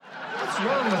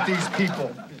wrong with these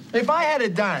people? If I had a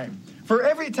dime for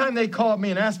every time they called me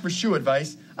and asked for shoe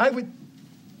advice, I would...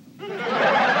 Wait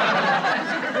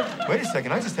a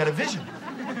second, I just had a vision.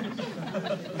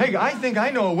 Hey, I think I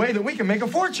know a way that we can make a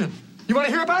fortune. You want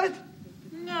to hear about it?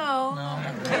 No.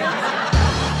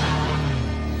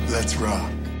 Let's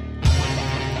rock.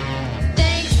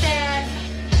 Thanks, Dad.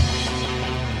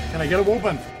 Can I get a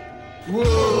whooping?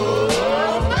 Whoa,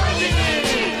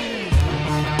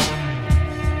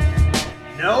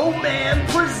 No Man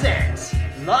presents,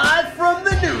 live from the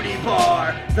nudie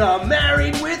bar, the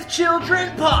Married with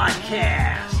Children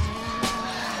podcast.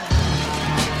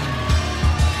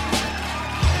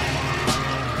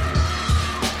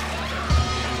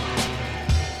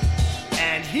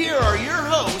 And here are your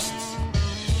hosts,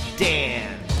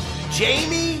 Dan,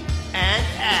 Jamie, and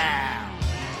Al.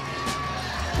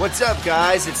 What's up,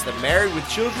 guys? It's the Married with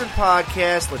Children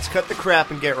podcast. Let's cut the crap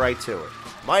and get right to it.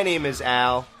 My name is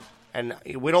Al. And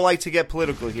we don't like to get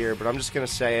political here, but I'm just going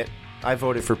to say it. I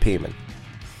voted for Peeman.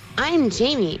 I'm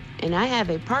Jamie, and I have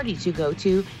a party to go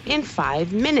to in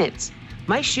 5 minutes.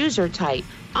 My shoes are tight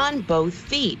on both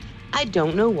feet. I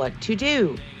don't know what to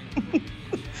do.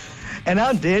 And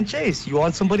I'm Dan Chase. You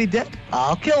want somebody dead?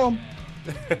 I'll kill him.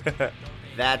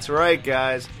 That's right,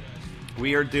 guys.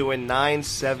 We are doing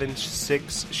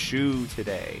 976 shoe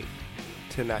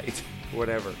tonight,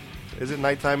 whatever. Is it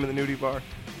nighttime in the nudie bar?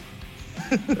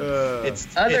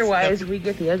 Otherwise, we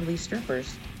get the ugly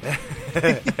strippers.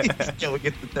 Yeah, we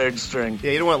get the third string.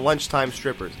 Yeah, you don't want lunchtime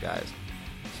strippers, guys.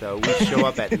 So we show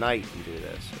up at night and do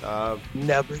this.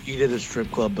 Never eat at a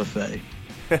strip club buffet.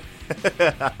 Can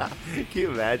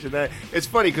you imagine that? It's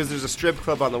funny because there's a strip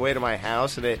club on the way to my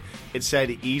house, and it said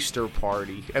Easter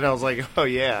party, and I was like, oh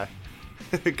yeah.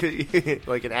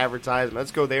 Like an advertisement.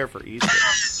 Let's go there for Easter.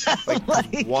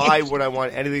 Like, why would I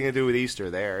want anything to do with Easter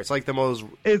there? It's like the most...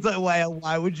 It's like,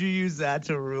 why would you use that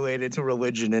to relate it to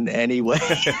religion in any way?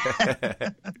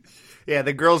 Yeah,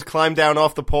 the girls climb down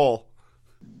off the pole.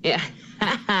 Yeah.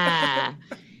 I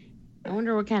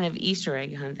wonder what kind of Easter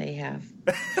egg hunt they have.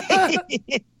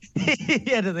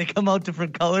 Yeah, do they come out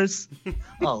different colors?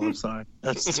 Oh, I'm sorry.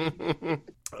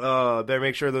 Better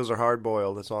make sure those are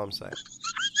hard-boiled. That's all I'm saying.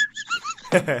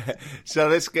 So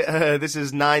this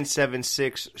is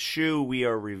 976 Shoe. We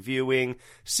are reviewing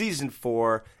Season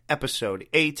 4, Episode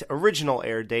 8, original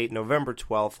air date November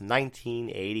 12th,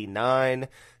 1989.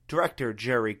 Director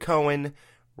Jerry Cohen.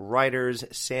 Writers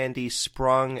Sandy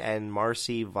Sprung and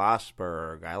Marcy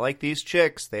Vosberg. I like these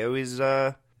chicks. They always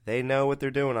they know what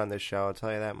they're doing on this show, I'll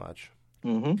tell you that much.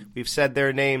 Mm-hmm. We've said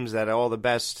their names at all the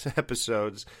best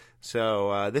episodes,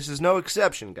 so this is no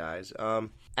exception, guys.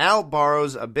 Al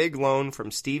borrows a big loan from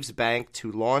Steve's bank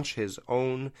to launch his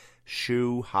own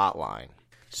shoe hotline.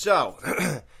 So,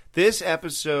 this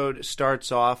episode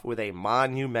starts off with a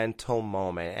monumental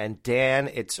moment. And Dan,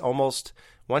 it's almost,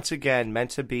 once again,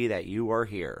 meant to be that you are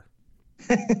here.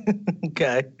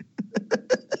 Okay.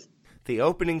 The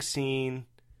opening scene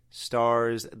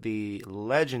stars the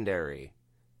legendary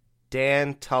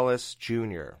Dan Tullis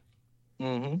Jr.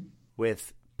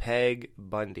 With Peg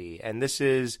Bundy. And this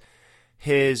is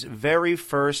his very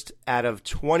first out of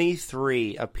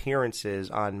 23 appearances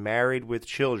on Married with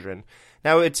Children.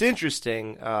 Now, it's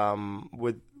interesting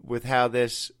with how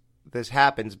this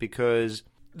happens, because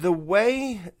the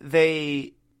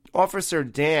way Officer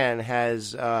Dan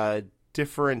has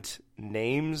different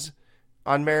names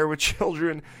on Married with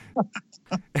Children.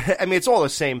 I mean, it's all the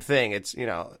same thing. It's,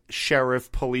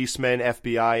 sheriff, policeman,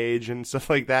 FBI agent,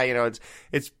 stuff like that.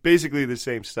 It's basically the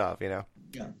same stuff, Yeah.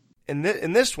 In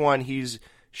this one, he's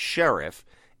sheriff.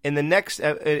 In the next,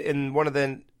 in one of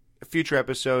the future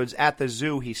episodes, at the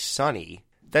zoo, he's Sonny.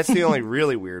 That's the only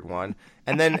really weird one.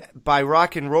 And then by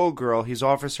Rock and Roll Girl, he's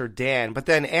Officer Dan. But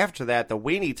then after that, the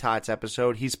Weenie Tots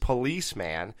episode, he's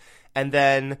Policeman. And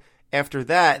then after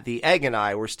that, the Egg and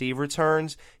I, where Steve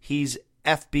returns, he's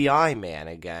FBI man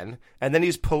again. And then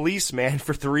he's Policeman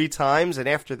for 3 times. And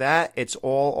after that, it's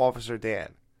all Officer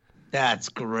Dan. That's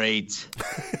great.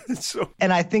 So,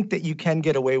 and I think that you can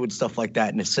get away with stuff like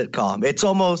that in a sitcom. It's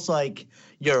almost like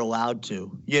you're allowed to,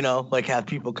 like have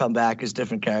people come back as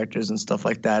different characters and stuff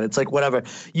like that. It's like whatever.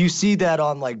 You see that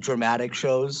on like dramatic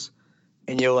shows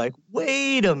and you're like,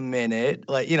 wait a minute,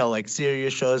 like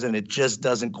serious shows, and it just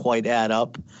doesn't quite add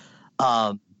up.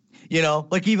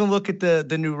 Like even look at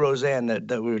the new Roseanne that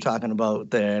we were talking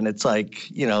about there, and it's like,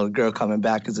 the girl coming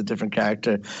back as a different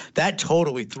character. That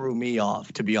totally threw me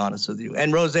off, to be honest with you.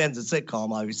 And Roseanne's a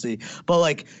sitcom, obviously, but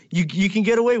like you can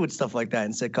get away with stuff like that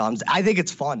in sitcoms. I think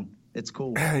it's fun. It's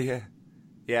cool.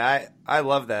 Yeah, I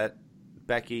love that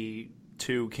Becky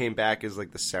too came back as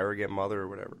like the surrogate mother or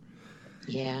whatever.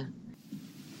 Yeah.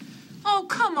 Oh,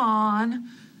 come on.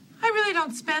 I really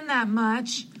don't spend that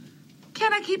much.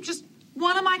 Can't I keep just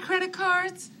one of my credit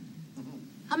cards?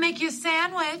 I'll make you a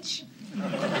sandwich. No,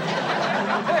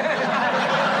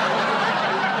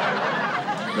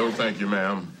 thank you,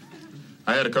 ma'am.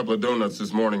 I had a couple of donuts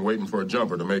this morning waiting for a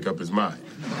jumper to make up his mind.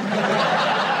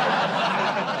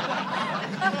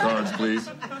 Cards, please.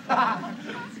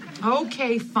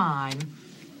 Okay, fine.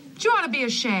 But you ought to be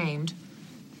ashamed.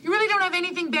 You really don't have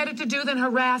anything better to do than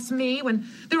harass me when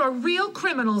there are real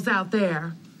criminals out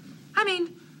there. I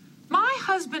mean, my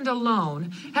husband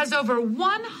alone has over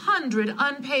 100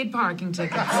 unpaid parking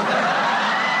tickets.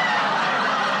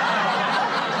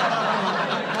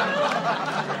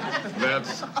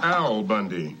 That's Al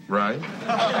Bundy, right?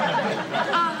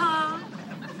 Uh-huh.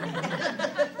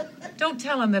 Don't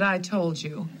tell him that I told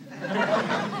you.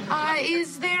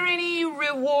 Is there any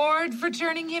reward for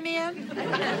turning him in?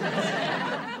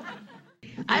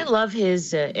 I love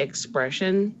his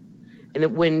expression,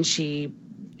 and when she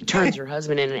turns her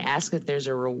husband in and asks if there's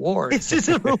a reward. It's just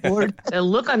a reward. The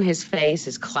look on his face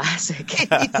is classic.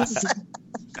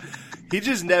 He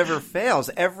just never fails.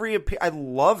 I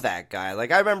love that guy.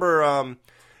 Like, I remember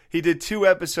he did 2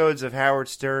 episodes of Howard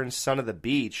Stern's Son of the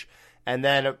Beach, and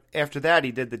then after that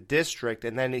he did The District,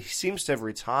 and then he seems to have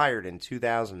retired in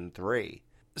 2003.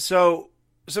 So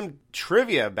some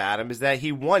trivia about him is that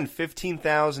he won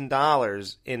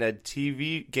 $15,000 in a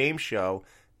TV game show,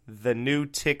 The New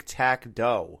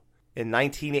Tic-Tac-Dough, in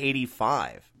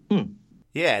 1985.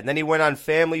 Yeah, and then he went on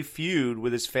Family Feud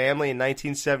with his family in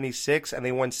 1976, and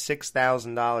they won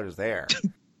 $6,000 there.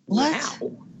 What?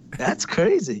 Wow. That's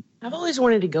crazy. I've always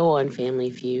wanted to go on Family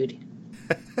Feud.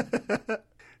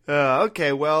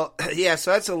 Okay, well, yeah,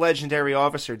 so that's a legendary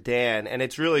Officer Dan, and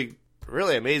it's really,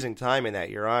 really amazing timing that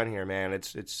you're on here, man.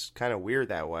 It's kind of weird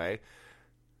that way.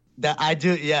 That I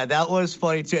do, yeah, that was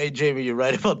funny too. Hey, Jamie, you're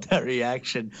right about that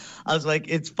reaction. I was like,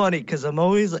 it's funny because I'm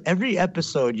always, every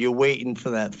episode you're waiting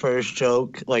for that first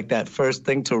joke, like that first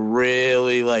thing to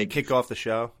really like kick off the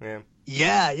show.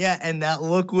 Yeah, and that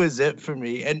look was it for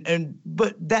me.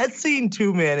 But that scene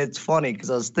too, man, it's funny because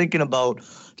I was thinking about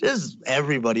just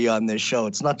everybody on this show.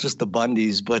 It's not just the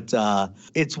Bundys, but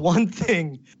it's one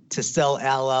thing to sell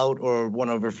Al out or one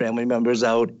of her family members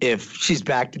out if she's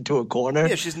backed into a corner.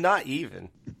 Yeah, she's not even.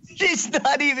 She's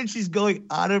not even. She's going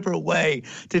out of her way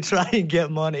to try and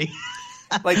get money.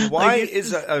 Like, why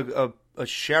is a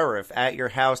sheriff at your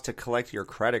house to collect your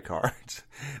credit cards?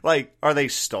 Like, are they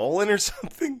stolen or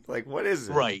something? Like, what is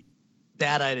it? Right.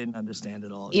 That I didn't understand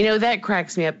at all. You know, that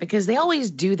cracks me up because they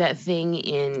always do that thing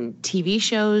in TV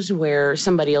shows where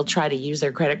somebody will try to use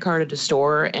their credit card at a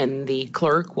store and the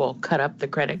clerk will cut up the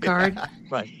credit card.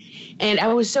 Right. And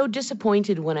I was so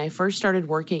disappointed when I first started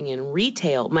working in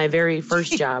retail. My very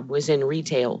first job was in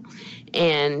retail.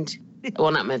 And,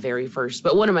 well, not my very first,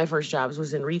 but one of my first jobs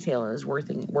was in retail. I was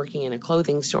working in a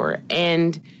clothing store.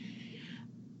 And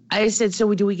I said,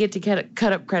 so do we get to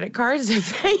cut up credit cards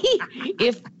if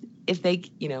they,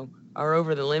 you know, are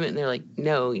over the limit? And they're like,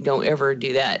 no, you don't ever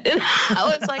do that. And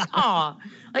I was like, aw,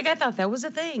 like I thought that was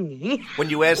a thing. When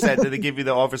you asked that, did they give you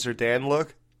the Officer Dan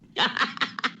look?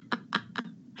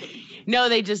 No,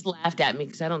 they just laughed at me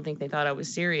because I don't think they thought I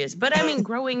was serious. But, I mean,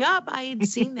 growing up, I had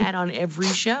seen that on every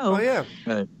show. Oh, yeah.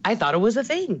 Right. I thought it was a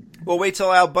thing. Well, wait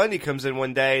till Al Bundy comes in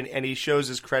one day and he shows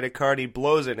his credit card, he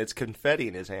blows it, and it's confetti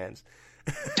in his hands.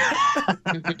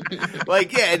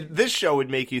 Like, yeah, this show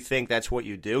would make you think that's what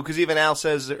you do, because even Al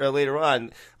says later on,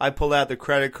 I pulled out the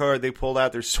credit card, they pulled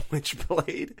out their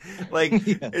switchblade. Like,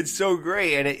 It's so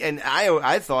great. And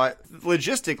I thought,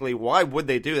 logistically, why would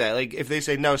they do that? Like, if they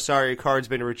say, no, sorry, your card's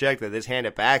been rejected, just hand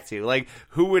it back to you. Like,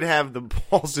 who would have the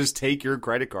balls to take your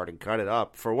credit card and cut it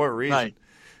up? For what reason? Right.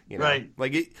 You know? Right.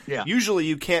 Like, usually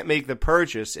you can't make the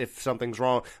purchase if something's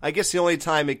wrong. I guess the only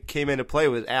time it came into play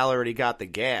was Al already got the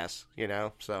gas, you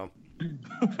know, so.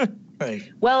 Right.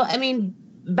 Well, I mean,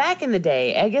 back in the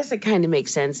day, I guess it kind of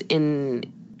makes sense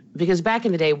because back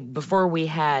in the day, before we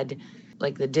had,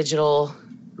 like, the digital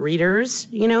readers,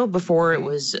 you know, before it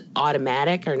was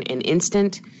automatic or an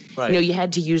instant, right. You know, you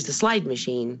had to use the slide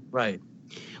machine. Right.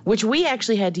 Which we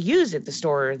actually had to use at the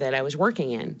store that I was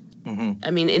working in. Mm-hmm. I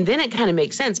mean, and then it kind of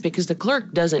makes sense because the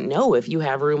clerk doesn't know if you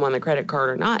have room on the credit card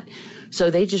or not.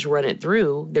 So they just run it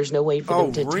through. There's no way for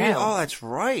them to tell. Oh, that's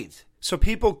right. So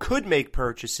people could make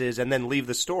purchases and then leave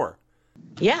the store.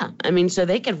 Yeah. I mean, so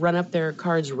they could run up their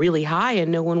cards really high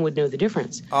and no one would know the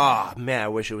difference. Oh, man, I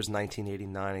wish it was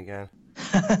 1989 again.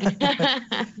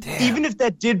 Even if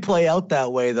that did play out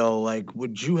that way, though, like,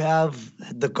 would you have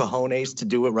the cojones to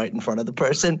do it right in front of the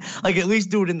person? Like, at least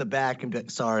do it in the back and be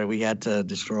like, sorry, we had to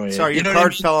destroy it. Sorry, your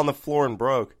card fell on the floor and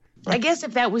broke. I guess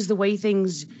if that was the way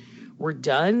things we're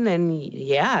done, then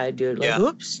yeah, I'd do it. Like,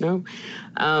 oops, no.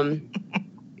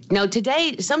 No,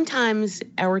 today, sometimes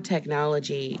our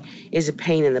technology is a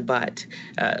pain in the butt.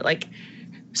 Like,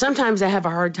 sometimes I have a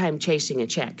hard time chasing a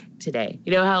check today.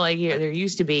 You know how, like, there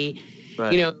used to be,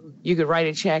 Right. you know, you could write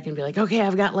a check and be like, okay,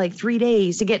 I've got like 3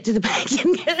 days to get to the bank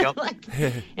and get it. Like,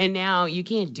 and now you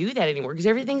can't do that anymore because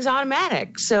everything's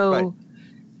automatic. So,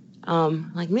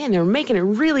 like, man, they're making it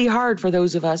really hard for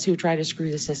those of us who try to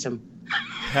screw the system.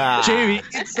 Jamie,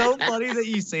 it's so funny that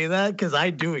you say that because I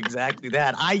do exactly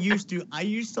that. I used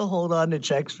to hold on to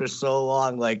checks for so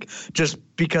long, like just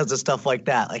because of stuff like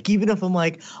that. Like even if I'm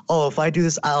like, oh, if I do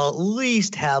this, I'll at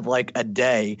least have like a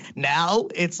day. Now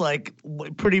it's like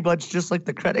pretty much just like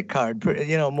the credit card,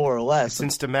 you know, more or less.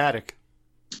 It's Instamatic.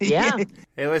 Yeah.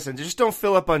 Hey, listen, just don't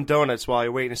fill up on donuts while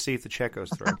you're waiting to see if the check goes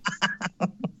through.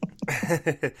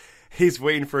 He's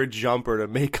waiting for a jumper to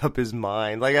make up his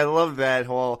mind. Like, I love that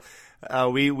whole...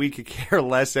 we could care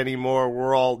less anymore.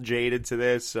 We're all jaded to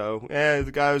this. So,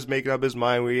 the guy was making up his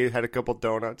mind. We had a couple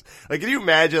donuts. Like, can you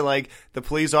imagine, like, the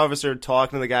police officer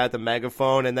talking to the guy at the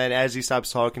megaphone, and then as he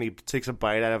stops talking, he takes a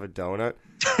bite out of a donut?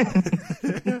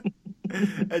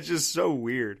 That's just so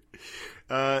weird.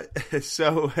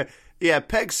 So, yeah,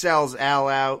 Peg sells Al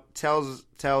out, tells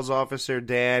Officer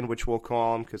Dan, which we'll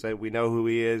call him because we know who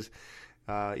he is,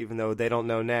 even though they don't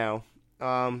know now,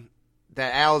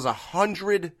 that Al is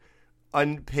 100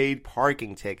 unpaid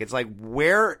parking tickets. Like,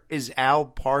 where is Al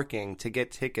parking to get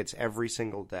tickets every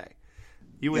single day?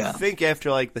 You would think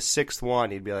after, like, the 6th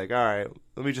one, he'd be like, all right,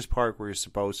 let me just park where you're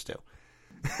supposed to.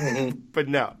 But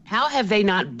no. How have they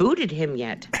not booted him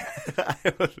yet?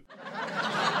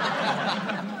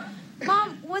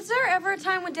 Mom, was there ever a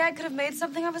time when Dad could have made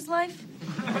something of his life?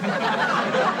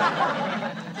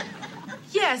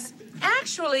 Yes.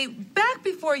 Actually, back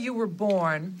before you were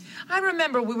born, I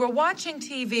remember we were watching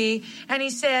TV, and he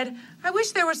said, I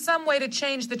wish there was some way to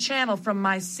change the channel from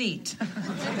my seat.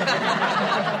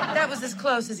 That was as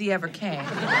close as he ever came.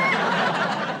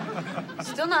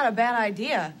 Still not a bad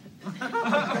idea.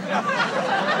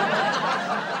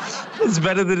 It's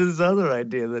better than his other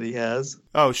idea that he has.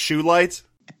 Oh, shoe lights?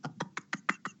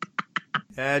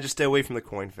 Just stay away from the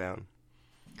coin fountain.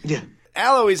 Yeah.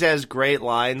 Al always has great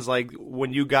lines. Like,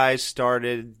 when you guys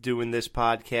started doing this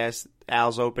podcast,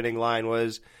 Al's opening line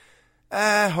was,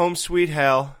 home sweet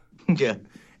hell. Yeah.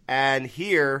 And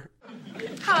here...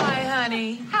 Hi,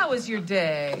 honey. How was your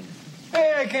day?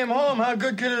 Hey, I came home. How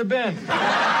good could it have been?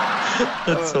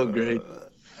 That's so great.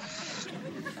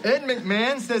 Ed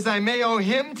McMahon says I may owe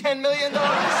him $10 million?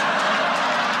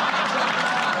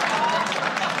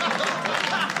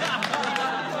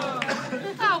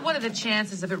 What are the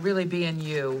chances of it really being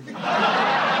you?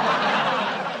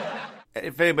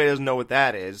 If anybody doesn't know what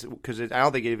that is, because I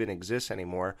don't think it even exists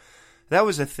anymore, that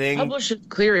was a thing. Publisher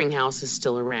Clearinghouse is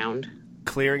still around.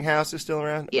 Clearinghouse is still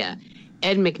around? Yeah.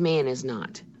 Ed McMahon is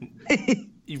not.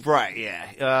 Right,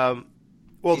 yeah.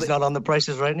 Well, he's not on The Price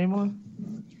is Right anymore?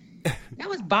 That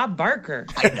was Bob Barker.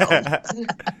 I know.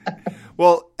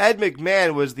 Well, Ed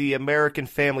McMahon was the American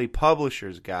Family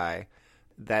Publishers guy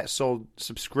that sold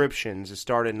subscriptions. It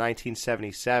started in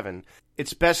 1977.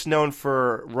 It's best known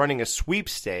for running a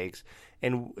sweepstakes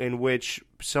in which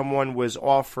someone was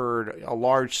offered a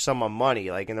large sum of money,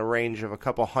 like in the range of a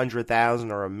couple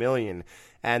 $100,000 or $1 million,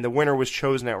 and the winner was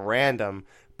chosen at random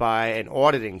by an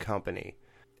auditing company.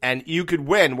 And you could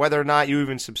win whether or not you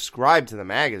even subscribed to the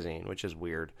magazine, which is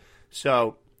weird.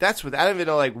 So that's what I don't even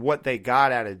know like what they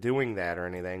got out of doing that or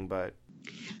anything, but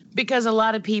because a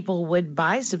lot of people would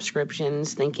buy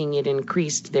subscriptions thinking it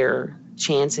increased their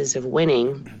chances of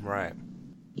winning. Right.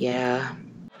 Yeah.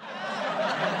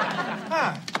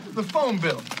 The phone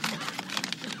bill.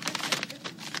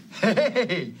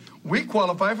 Hey, we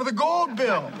qualify for the gold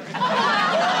bill.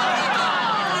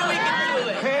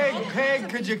 Peg,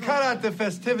 could you cut out the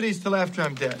festivities till after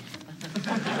I'm dead?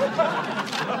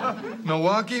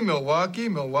 Milwaukee.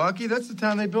 That's the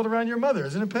town they built around your mother,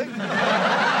 isn't it, Peg?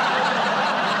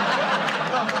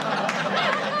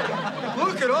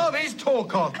 Look at all these toll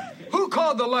calls. Who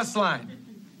called the lust line?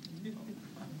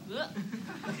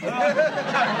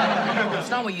 It's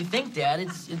not what you think, Dad.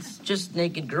 It's just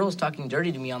naked girls talking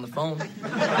dirty to me on the phone.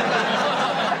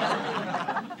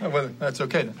 Oh, well, that's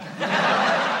okay then.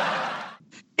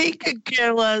 He could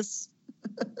care less.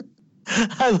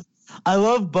 I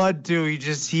love Bud too.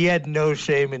 He had no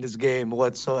shame in his game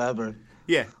whatsoever.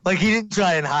 Yeah. Like he didn't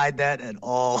try and hide that at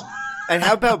all. And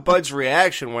how about Bud's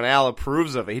reaction when Al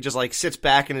approves of it? He just like sits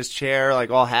back in his chair, like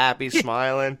all happy,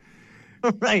 smiling.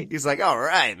 Right. He's like, all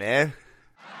right, man.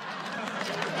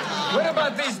 What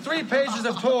about these 3 pages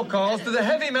of toll calls to the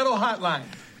heavy metal hotline?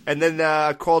 And then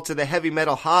a call to the heavy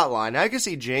metal hotline. I can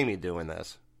see Jamie doing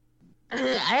this.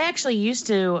 I actually used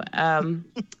to.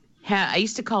 I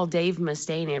used to call Dave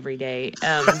Mustaine every day,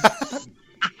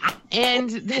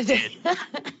 and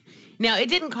now it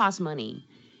didn't cost money.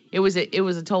 It was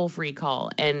a toll-free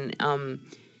call, and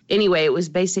anyway, it was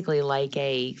basically like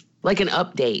an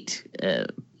update.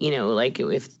 Like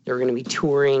if they're going to be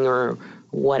touring or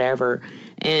whatever.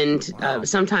 And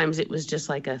sometimes it was just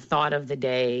like a thought of the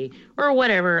day or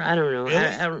whatever. I don't know. Really?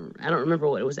 I don't remember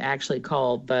what it was actually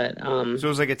called, but so it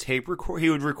was like a tape record. He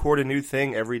would record a new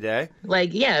thing every day.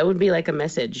 Like, yeah, it would be like a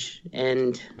message.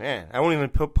 And man, I won't even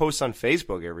post on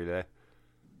Facebook every day.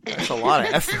 That's a lot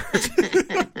of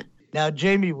effort. Now,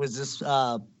 Jamie, was this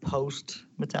post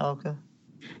Metallica?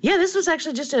 Yeah, this was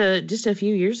actually just a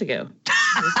few years ago.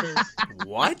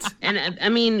 What? And I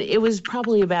mean, it was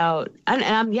probably about.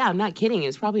 I'm not kidding. It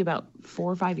was probably about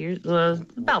 4 or 5 years.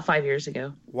 About 5 years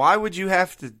ago. Why would you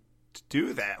have to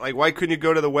do that? Like, why couldn't you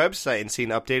go to the website and see an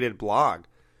updated blog?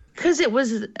 Because it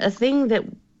was a thing that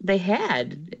they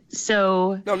had.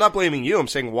 So no, I'm not blaming you. I'm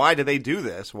saying, why do they do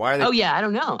this? Why? Are they... Oh yeah, I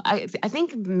don't know. I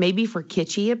think maybe for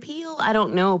kitschy appeal. I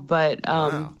don't know, but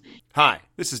Wow. Hi,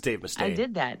 this is Dave Mustaine. I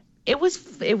did that. It was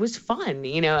fun,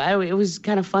 it was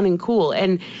kind of fun and cool.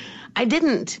 And I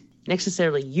didn't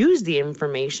necessarily use the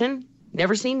information.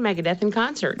 Never seen Megadeth in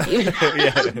concert.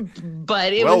 Yeah.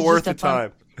 But it well was worth just the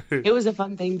time. It was a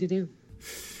fun thing to do.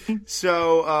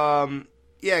 So,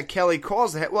 Kelly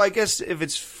calls the... Well, I guess if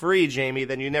it's free, Jamie,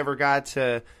 then you never got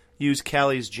to use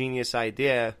Kelly's genius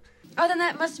idea. Oh, then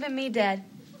that must have been me, Dad.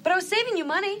 But I was saving you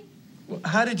money. Well,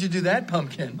 how did you do that,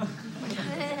 Pumpkin?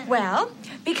 Well,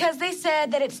 because they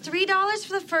said that it's $3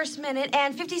 for the first minute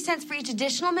and 50 cents for each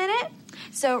additional minute.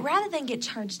 So rather than get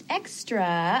charged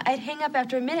extra, I'd hang up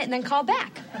after a minute and then call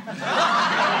back.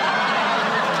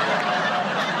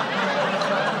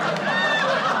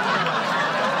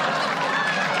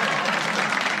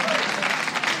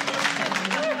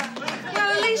 Well,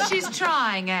 at least she's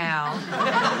trying, Al.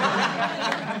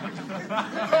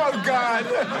 Oh, God.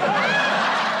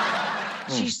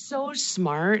 She's so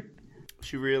smart.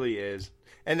 She really is.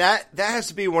 And that has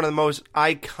to be one of the most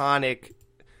iconic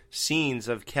scenes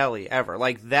of Kelly ever.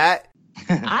 Like that.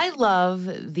 I love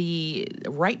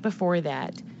right before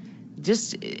that.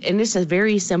 And this is a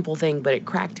very simple thing, but it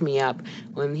cracked me up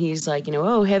when he's like,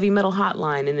 oh, heavy metal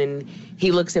hotline. And then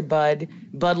he looks at Bud.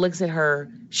 Bud looks at her.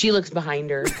 She looks behind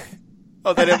her.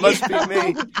 Oh, then it must be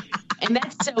me. And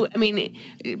that's so, I mean,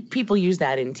 people use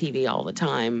that in TV all the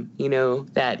time,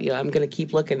 that, I'm going to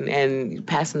keep looking and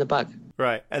passing the buck.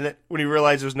 Right. And then when you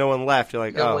realize there's no one left, you're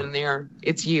like, no one there.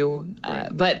 It's you. Right.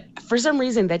 But for some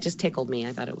reason, that just tickled me.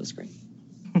 I thought it was great.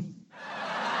 Oh,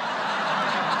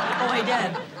 hey,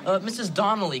 Dad. Mrs.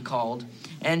 Donnelly called,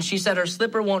 and she said her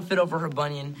slipper won't fit over her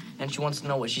bunion, and she wants to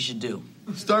know what she should do.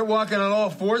 Start walking on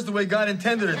all fours the way God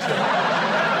intended her to.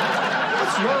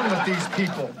 What's wrong with these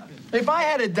people? If I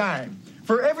had a dime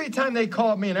for every time they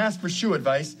called me and asked for shoe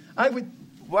advice, I would...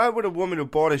 Why would a woman who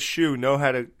bought a shoe know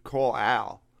how to call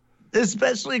Al?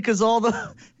 Especially because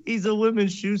he's a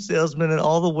women's shoe salesman and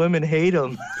all the women hate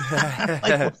him.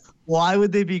 Like, why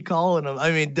would they be calling him?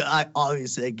 I mean, I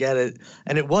get it.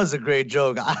 And it was a great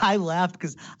joke. I laughed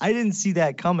because I didn't see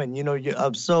that coming.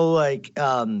 I'm so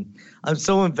I'm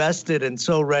so invested and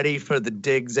so ready for the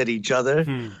digs at each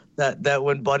other that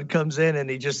when Bud comes in and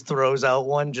he just throws out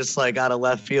one just like out of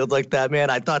left field like that, man,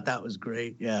 I thought that was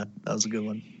great. Yeah, that was a good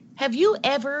one. Have you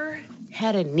ever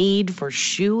had a need for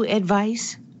shoe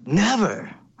advice?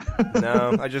 Never.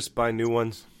 No, I just buy new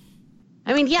ones.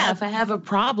 I mean, yeah, if I have a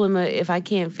problem, if I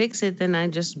can't fix it, then I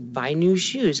just buy new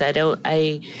shoes.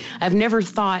 I've never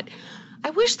thought,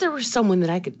 I wish there was someone that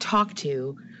I could talk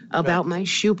to about my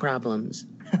shoe problems.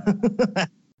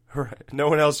 Right. No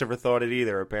one else ever thought it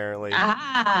either, apparently.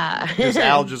 Because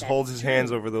Al just holds his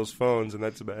hands over those phones, and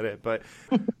that's about it. But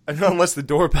unless the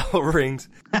doorbell rings.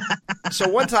 So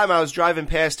one time I was driving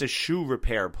past a shoe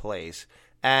repair place,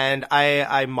 and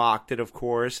I mocked it, of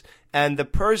course. And the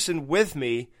person with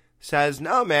me says,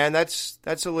 "No, man, that's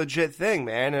a legit thing,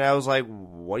 man." And I was like,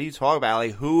 "What are you talking about?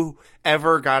 Like, who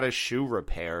ever got a shoe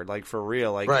repaired? Like, for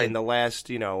real? Like, in the last,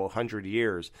 100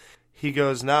 years?" He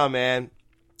goes, "No, man.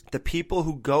 The people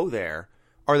who go there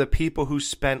are the people who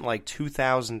spent like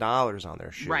 $2,000 on their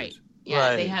shoes." Right.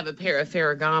 Yeah, they have a pair of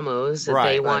Ferragamos that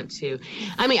they want to.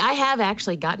 I mean, I have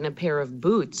actually gotten a pair of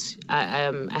boots.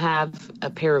 I have a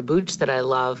pair of boots that I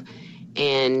love,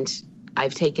 and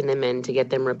I've taken them in to get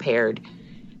them repaired.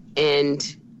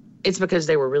 And it's because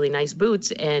they were really nice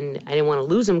boots, and I didn't want to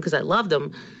lose them because I loved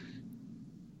them.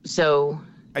 So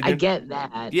I get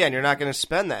that. Yeah, and you're not going to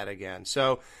spend that again.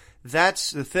 So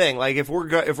that's the thing. Like if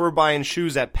we're buying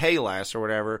shoes at Payless or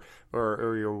whatever,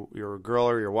 or your girl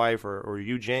or your wife or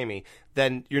you, Jamie,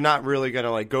 then you're not really going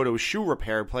to like go to a shoe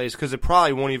repair place because it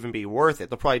probably won't even be worth it.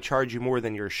 They'll probably charge you more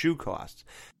than your shoe costs.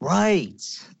 Right.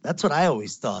 That's what I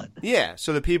always thought. Yeah.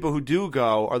 So the people who do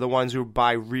go are the ones who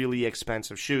buy really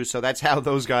expensive shoes. So that's how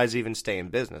those guys even stay in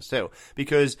business too.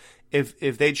 Because if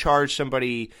they charge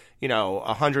somebody,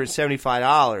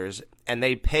 $175 and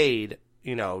they paid,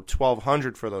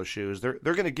 $1,200 for those shoes, they're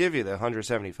going to give you the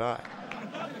 $175.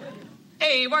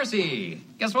 Hey, Marcy,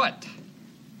 guess what?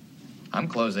 I'm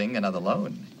closing another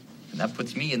loan, and that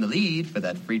puts me in the lead for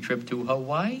that free trip to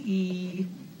Hawaii.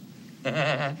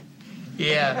 Yeah,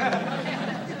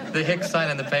 the Hick's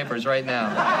signing the papers right now.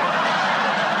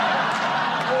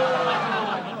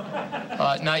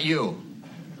 Not you.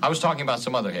 I was talking about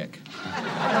some other Hick.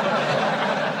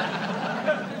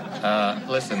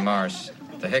 Listen, Mars,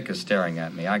 the Hick is staring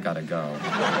at me. I gotta go.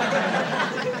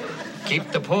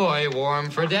 Keep the poi warm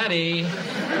for Daddy.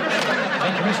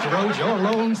 Thank you, Mr. Rhodes. Your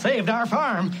loan saved our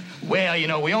farm.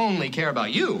 Well, we only care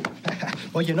about you.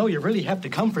 Well, you really have to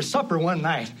come for supper one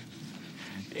night.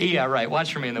 Yeah, right.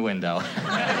 Watch for me in the window.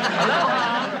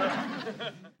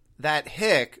 That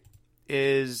Hick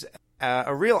is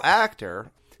a real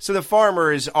actor. So the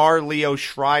farmer is R. Leo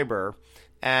Schreiber,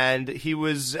 and he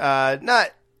was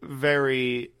not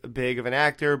very big of an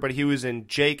actor, but he was in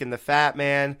Jake and the Fat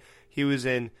Man. He was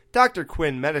in Dr.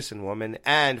 Quinn, Medicine Woman,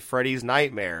 and Freddy's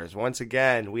Nightmares. Once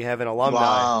again, we have an alumni.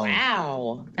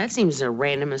 Wow. That seems a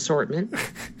random assortment.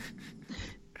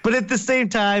 But at the same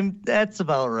time, that's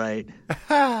about right.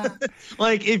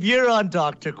 Like, if you're on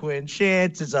Dr. Quinn,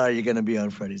 chances are you're going to be on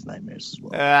Freddy's Nightmares as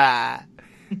well.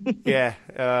 Yeah,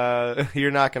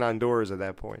 you're knocking on doors at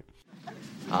that point.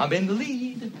 I'm in the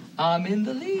lead. I'm in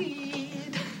the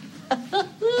lead.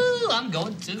 I'm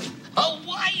going to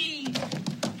Hawaii.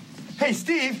 Hey,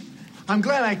 Steve, I'm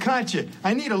glad I caught you.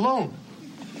 I need a loan.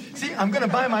 See, I'm going to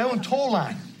buy my own toll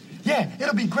line. Yeah,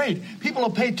 it'll be great. People will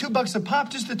pay $2 a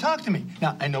pop just to talk to me.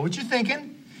 Now, I know what you're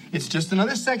thinking. It's just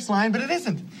another sex line, but it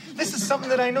isn't. This is something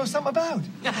that I know something about.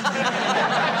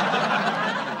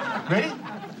 Ready?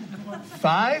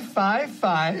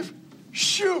 555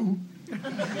 shoo.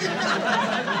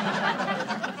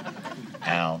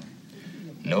 Al,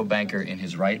 no banker in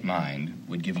his right mind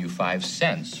would give you 5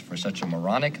 cents for such a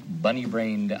moronic,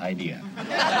 bunny-brained idea.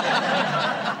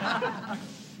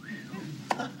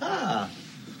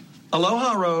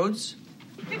 Aloha, Rhodes.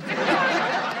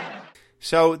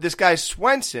 So this guy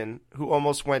Swenson, who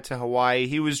almost went to Hawaii,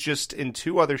 he was just in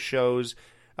 2 other shows,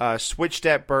 Switched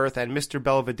at Birth and Mr.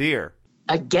 Belvedere.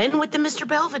 Again with the Mr.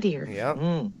 Belvedere. Yep.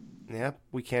 Yep,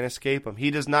 we can't escape him.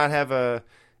 He does not have a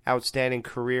outstanding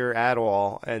career at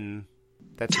all, and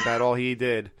that's about all he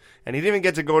did. And he didn't even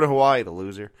get to go to Hawaii, the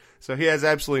loser. So he has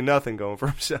absolutely nothing going for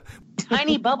himself.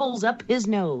 Tiny bubbles up his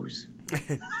nose.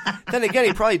 Then again,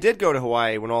 he probably did go to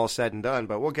Hawaii when all is said and done,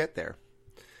 but we'll get there.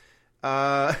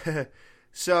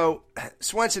 So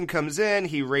Swenson comes in.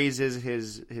 He raises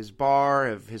his bar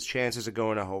of his chances of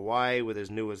going to Hawaii with his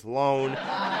newest loan.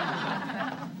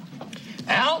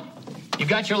 Al, you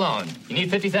got your loan. You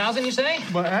need $50,000, you say?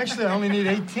 Well, actually, I only need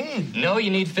 18. No, you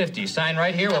need 50. Sign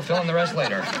right here. We'll fill in the rest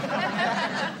later.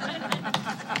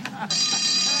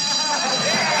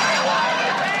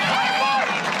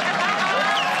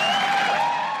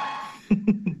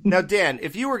 Now, Dan,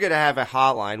 if you were going to have a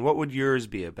hotline, what would yours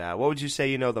be about? What would you say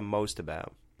you know the most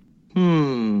about?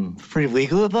 Free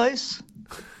legal advice?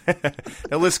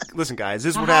 Now, listen, guys,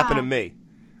 this is what happened to me.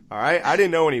 All right? I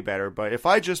didn't know any better, but if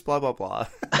I just blah, blah, blah.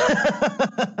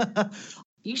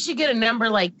 You should get a number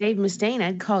like Dave Mustaine.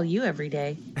 I'd call you every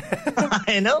day.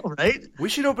 I know, right? We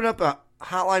should open up a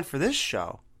hotline for this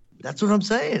show. That's what I'm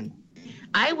saying.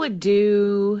 I would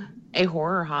do a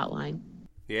horror hotline.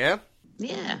 Yeah?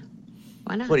 Yeah.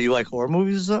 Why not? What, do you like horror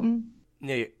movies or something?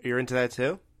 Yeah, you're into that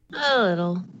too? A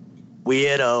little.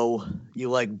 Weirdo. You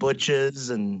like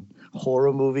butchers and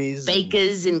horror movies?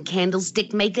 Bakers and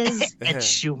candlestick makers. And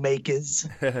shoemakers.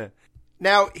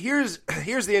 Now, here's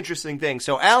the interesting thing.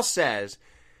 So Al says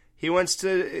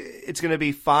it's going to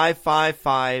be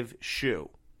 555 shoe.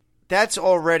 That's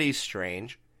already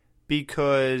strange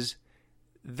because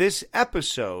this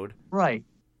episode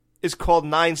is called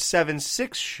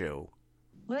 976 shoe.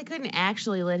 Well, they couldn't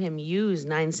actually let him use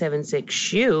 976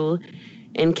 shoe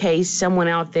in case someone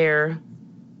out there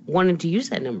wanted to use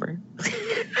that number.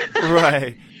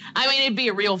 Right. I mean, it'd be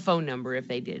a real phone number if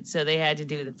they did. So they had to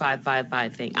do the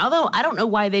 555 thing. Although I don't know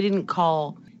why they didn't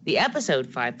call the episode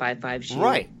 555 shoe.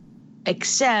 Right.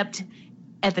 Except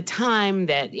at the time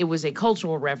that it was a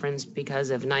cultural reference because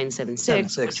of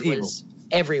 976, which was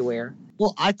everywhere.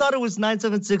 Well, I thought it was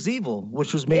 976 Evil,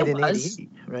 which was made It in was.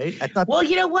 88, right? I thought. Well,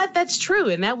 you know what? That's true,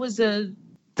 and that was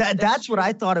That's what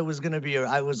I thought it was going to be.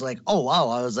 I was like, oh, wow.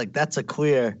 I was like, that's a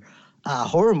clear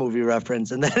horror movie reference.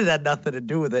 And then it had nothing to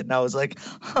do with it. And I was like,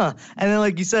 huh. And then,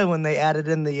 like you said, when they added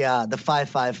in the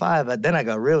 555, then I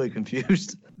got really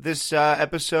confused. This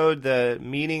episode, the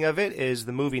meaning of it is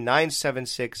the movie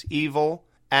 976 Evil,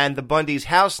 and the Bundy's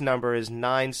house number is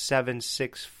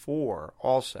 9764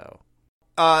 also.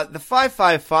 The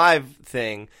 555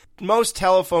 thing, most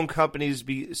telephone companies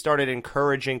started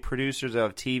encouraging producers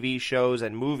of TV shows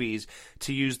and movies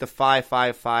to use the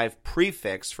 555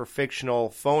 prefix for fictional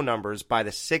phone numbers by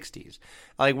the 60s.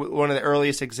 Like, one of the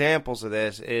earliest examples of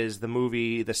this is the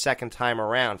movie The Second Time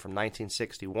Around from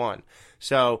 1961.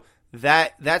 So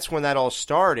that's when that all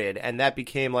started, and that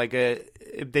became like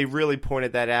they really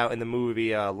pointed that out in the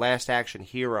movie Last Action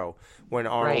Hero, when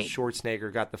Arnold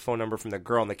Schwarzenegger got the phone number from the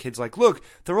girl, and the kid's like, look,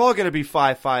 they're all going to be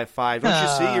 555. Don't you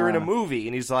see? You're in a movie.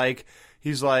 And he's like,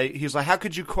 how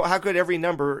could every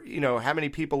number, how many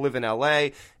people live in LA,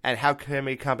 and how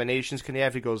many combinations can they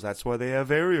have? He goes, that's why they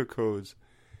have area codes.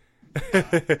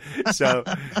 so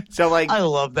like, I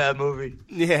love that movie.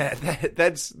 Yeah,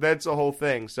 that's a whole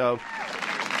thing. So.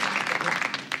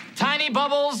 Tiny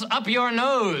bubbles up your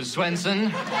nose,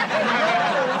 Swenson.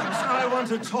 I want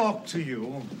to talk to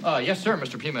you. Yes, sir,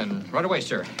 Mr. Peeman. Right away,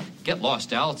 sir. Get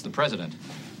lost, Al. It's the president.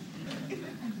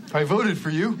 I voted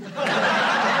for you.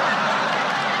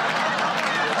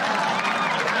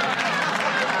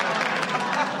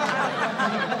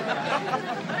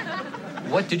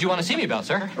 What did you want to see me about,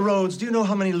 sir? Rhodes, do you know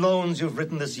how many loans you've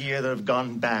written this year that have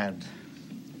gone bad?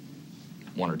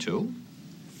 1 or 2?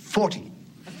 40.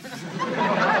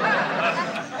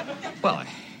 Well, I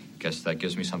guess that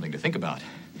gives me something to think about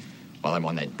while I'm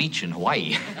on that beach in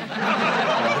Hawaii.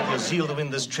 I hope your zeal to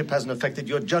win this trip hasn't affected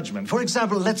your judgment. For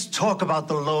example, let's talk about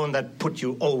the loan that put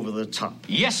you over the top.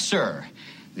 Yes, sir.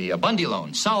 The Bundy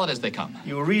loan, solid as they come.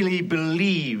 You really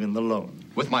believe in the loan?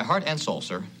 With my heart and soul,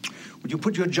 sir. Would you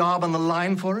put your job on the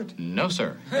line for it? No,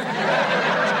 sir. Then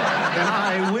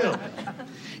I will.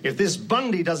 If this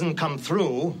Bundy doesn't come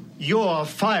through, you're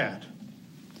fired.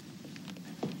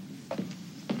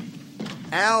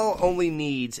 Al only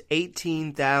needs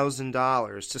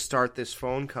 $18,000 to start this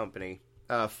phone company,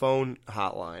 phone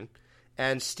hotline,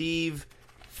 and Steve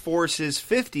forces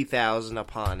 $50,000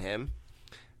 upon him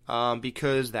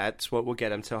because that's what will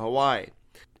get him to Hawaii.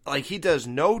 Like, he does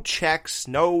no checks,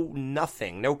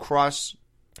 nothing, no cross.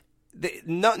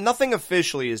 Nothing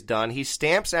officially is done. He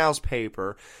stamps Al's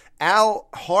paper. Al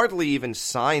hardly even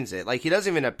signs it. Like, he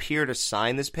doesn't even appear to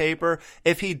sign this paper.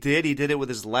 If he did it with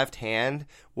his left hand,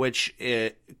 which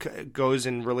goes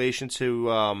in relation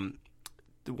to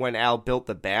when Al built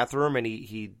the bathroom, and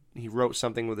he wrote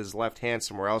something with his left hand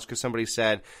somewhere else because somebody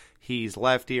said he's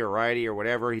lefty or righty or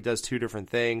whatever. He does two different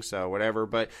things, so whatever.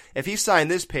 But if he signed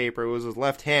this paper, it was his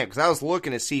left hand, because I was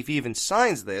looking to see if he even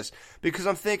signs this, because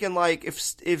I'm thinking, like,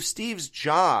 if Steve's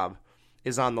job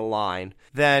is on the line,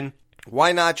 then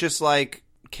why not just, like,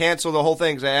 cancel the whole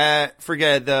thing? Say,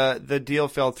 forget it. The deal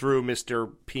fell through,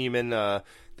 Mr. Peeman.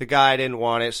 The guy didn't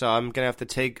want it, so I'm going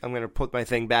to put my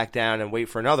thing back down and wait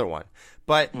for another one.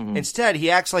 But instead,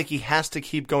 he acts like he has to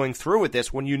keep going through with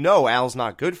this when Al's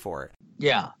not good for it.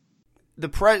 Yeah. The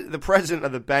president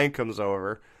of the bank comes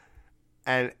over,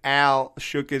 and Al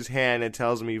shook his hand and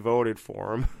tells him he voted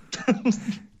for him.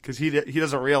 Because he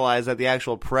doesn't realize that the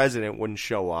actual president wouldn't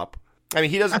show up. I mean,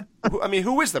 he doesn't. I mean,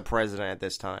 who is the president at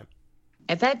this time?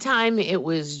 At that time, it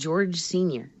was George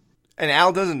Sr. And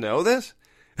Al doesn't know this?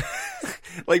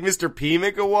 Like, Mr.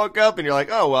 Peeman could walk up and you're like,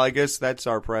 oh, well, I guess that's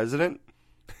our president.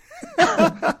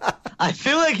 I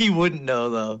feel like he wouldn't know,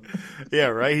 though. Yeah,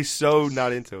 right? He's so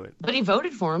not into it. But he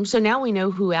voted for him, so now we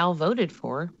know who Al voted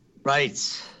for. Right.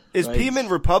 Is Peeman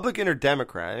Republican or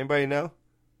Democrat? Anybody know?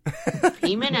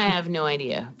 Peeman, I have no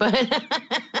idea. But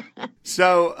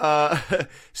So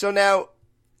now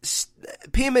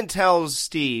Peeman tells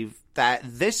Steve that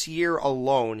this year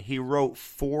alone he wrote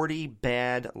 40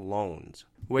 bad loans,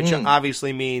 which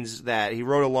obviously means that he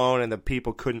wrote a loan and the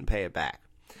people couldn't pay it back.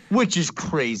 Which is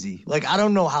crazy. Like, I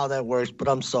don't know how that works, but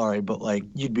I'm sorry, but, like,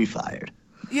 you'd be fired.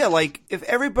 Yeah, like, if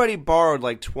everybody borrowed,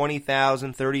 like, $20,000,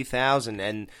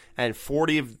 $30,000, and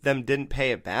 40 of them didn't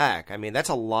pay it back, I mean, that's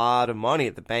a lot of money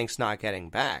that the bank's not getting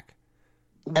back.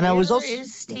 And I was also...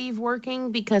 is Steve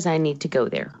working? Because I need to go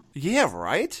there. Yeah,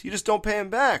 right? You just don't pay him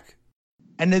back.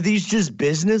 And are these just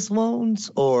business loans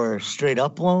or straight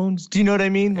up loans? Do you know what I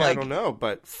mean? I don't know,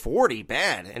 but 40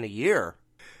 bad in a year.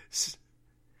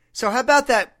 So how about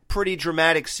that pretty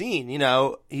dramatic scene. You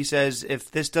know, he says, if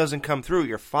this doesn't come through,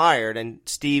 you're fired. And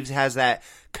Steve has that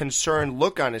concerned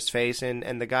look on his face,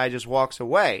 and the guy just walks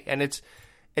away. And it's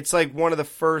like one of the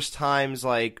first times,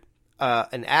 like,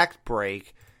 an act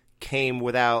break came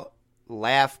without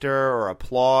laughter or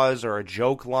applause or a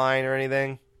joke line or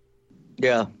anything.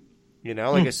 Yeah. You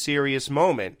know, like a serious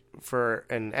moment for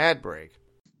an ad break.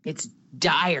 It's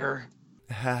dire.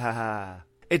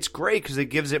 It's great because it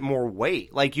gives it more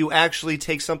weight. Like, you actually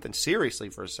take something seriously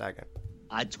for a second.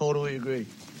 I totally agree.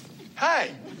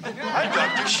 Hi, I'm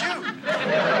Dr. Shoe.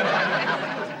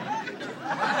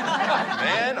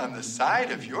 Man on the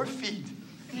side of your feet.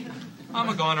 I'm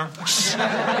a goner.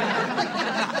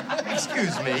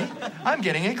 Excuse me, I'm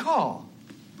getting a call.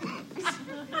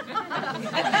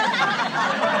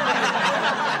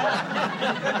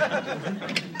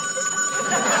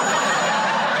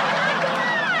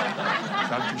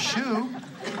 Dr. Shoe,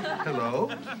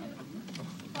 hello?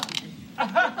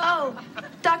 Oh,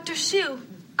 Dr. Shoe,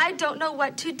 I don't know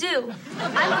what to do.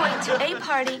 I'm going to a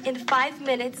party in 5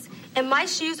 minutes, and my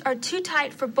shoes are too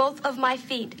tight for both of my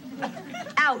feet.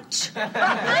 Ouch. Can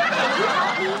you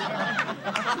help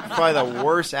me? Probably the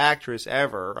worst actress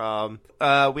ever.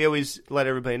 We always let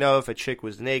everybody know if a chick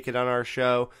was naked on our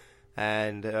show,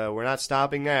 and we're not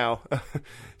stopping now.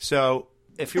 So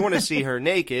if you want to see her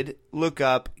naked, look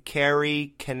up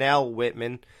Carrie Cannell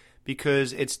Whitman,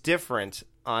 because it's different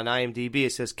on IMDb.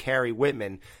 It says Carrie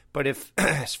Whitman, but if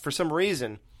for some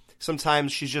reason,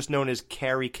 sometimes she's just known as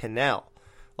Carrie Cannell.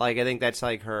 Like, I think that's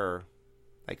like her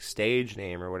like stage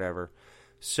name or whatever.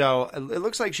 So it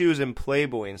looks like she was in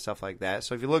Playboy and stuff like that.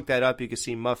 So if you look that up, you can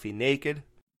see Muffy naked.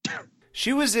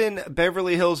 She was in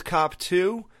Beverly Hills Cop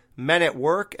 2, Men at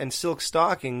Work, and Silk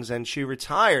Stockings, and she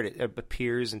retired, it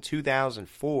appears, in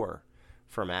 2004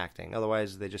 from acting.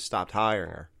 Otherwise, they just stopped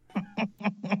hiring her.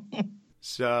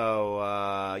 So,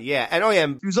 yeah. And, oh, yeah.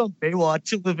 She was on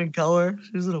Baywatch, In Living Color.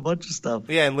 She was in a bunch of stuff.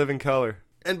 Yeah, in Living Color.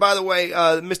 And, by the way,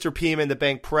 Mr. Peeman, the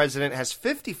bank president, has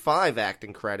 55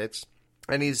 acting credits,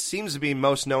 and he seems to be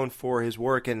most known for his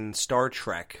work in Star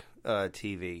Trek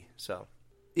TV. So,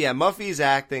 yeah, Muffy's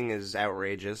acting is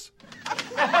outrageous.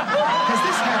 Has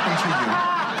this happened to you?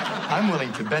 I'm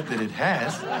willing to bet that it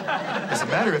has. As a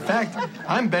matter of fact,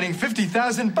 I'm betting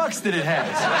 $50,000 that it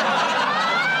has.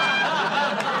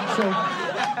 So,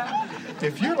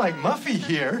 if you're like Muffy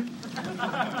here,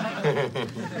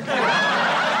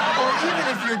 or even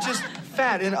if you're just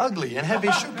fat and ugly and have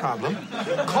a shoe problem,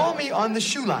 call me on the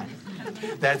shoe line.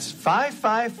 That's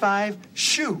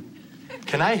 555-SHOE.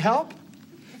 Can I help?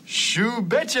 Shoe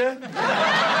betcha.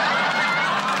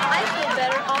 I feel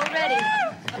better already.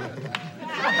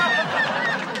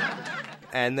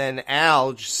 And then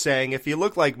Al just saying, if you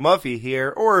look like Muffy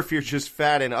here, or if you're just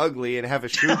fat and ugly and have a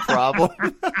shoe problem.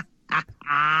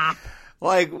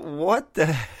 Like, what the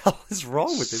hell is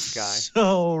wrong with this guy?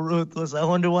 So ruthless. I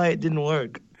wonder why it didn't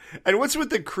work. And what's with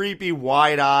the creepy,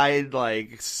 wide-eyed,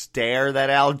 like, stare that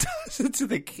Al does into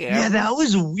the camera? Yeah, that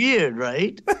was weird,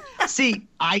 right? See,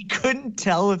 I couldn't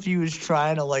tell if he was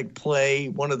trying to, like, play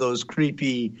one of those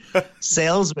creepy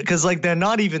salesmen, because, like, they're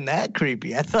not even that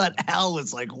creepy. I thought Al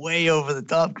was, like, way over the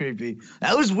top creepy.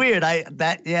 That was weird.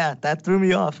 That threw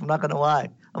me off. I'm not going to lie.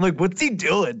 I'm like, what's he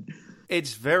doing?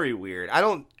 It's very weird.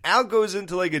 Al goes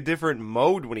into, like, a different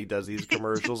mode when he does these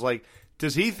commercials. Like,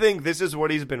 does he think this is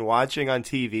what he's been watching on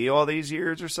TV all these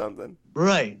years or something?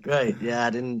 Right. Yeah,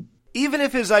 I didn't... Even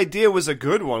if his idea was a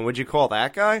good one, would you call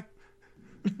that guy?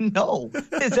 No.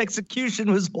 His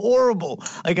execution was horrible.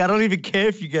 Like, I don't even care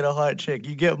if you get a hot chick.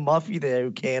 You get Muffy there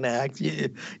who can't act,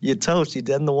 you're toast. You're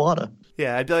dead in the water.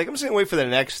 Yeah, I'd be like, I'm just going to wait for the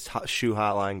next shoe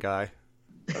hotline guy.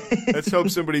 Let's hope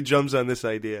somebody jumps on this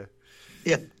idea.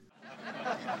 Yeah.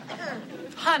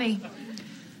 Honey,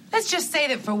 let's just say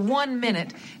that for 1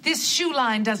 minute, this shoe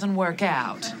line doesn't work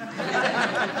out.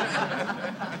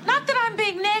 Not that I'm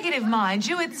being negative, mind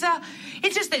you. It's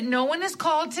just that no one has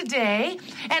called today,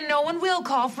 and no one will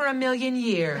call for 1,000,000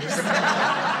 years.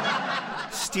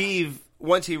 Steve,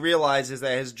 once he realizes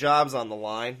that his job's on the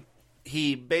line,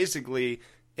 he basically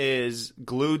is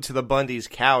glued to the Bundy's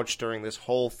couch during this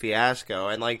whole fiasco.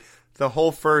 And, like, the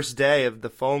whole first day of the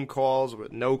phone calls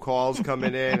with no calls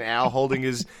coming in, Al holding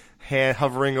his hand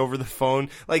hovering over the phone,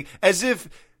 like as if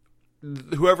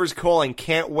whoever's calling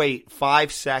can't wait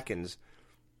 5 seconds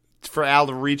for Al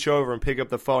to reach over and pick up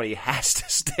the phone. He has to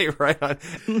stay right on.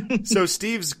 So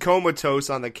Steve's comatose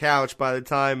on the couch by the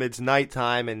time it's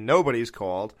nighttime and nobody's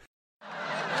called.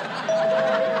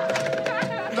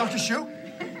 Dr. Shoe?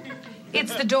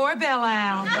 It's the doorbell,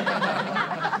 Al.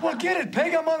 Well, get it,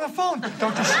 Peg. I'm on the phone.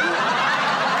 Dr. Shoe.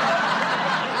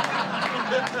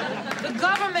 The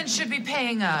government should be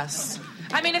paying us.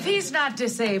 I mean, if he's not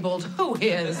disabled, who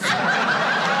is?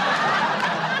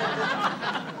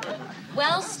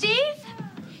 Well, Steve,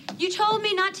 you told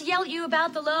me not to yell at you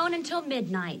about the loan until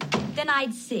midnight. Then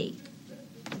I'd see.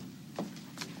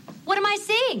 What am I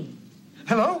seeing?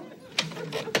 Hello?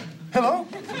 Hello?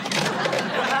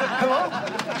 Hello?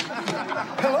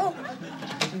 Hello?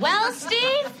 Well,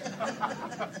 Steve?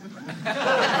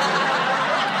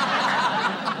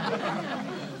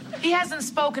 He hasn't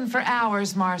spoken for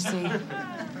hours, Marcy.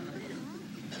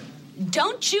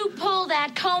 Don't you pull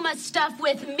that coma stuff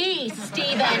with me,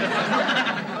 Stephen.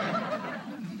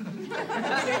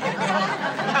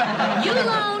 You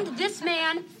loaned this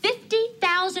man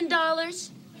 $50,000.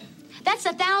 That's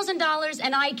 $1,000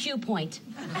 an IQ point.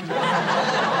 And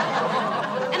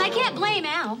I can't blame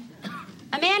Al.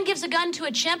 A man gives a gun to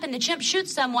a chimp and the chimp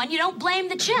shoots someone. You don't blame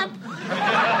the chimp.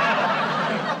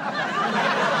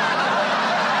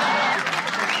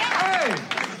 Hey!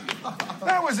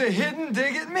 That was a hidden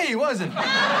dig at me, wasn't it?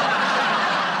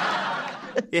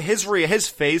 Yeah, his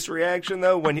face reaction,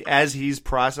 though, as he's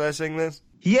processing this.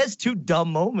 He has two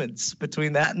dumb moments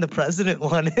between that and the president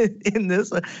one in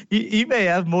this. He may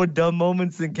have more dumb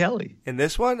moments than Kelly. In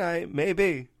this one,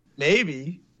 maybe.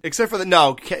 Maybe. Except for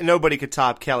nobody could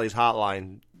top Kelly's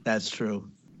hotline. That's true.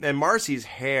 And Marcy's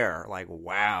hair, like,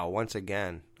 wow, once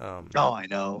again. Oh, I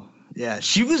know. Yeah,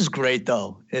 she was great,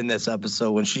 though, in this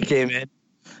episode when she came in.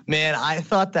 Man, I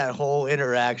thought that whole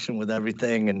interaction with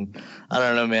everything, and I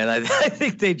don't know, man, I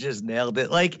think they just nailed it.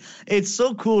 Like, it's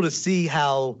so cool to see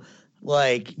how,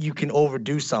 like, you can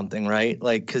overdo something, right?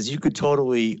 Like, because you could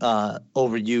totally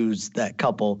overuse that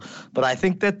couple, but I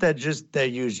think that they're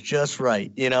used just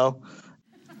right, you know?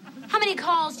 How many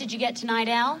calls did you get tonight,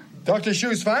 Al? Dr.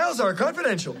 Shu's files are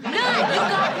confidential. None. You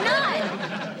got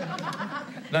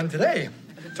none. None today.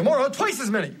 Tomorrow, twice as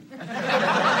many.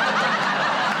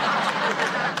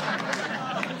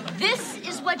 This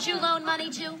is what you loan money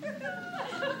to?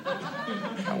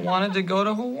 I wanted to go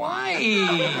to Hawaii.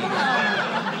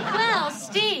 Well,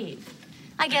 Steve,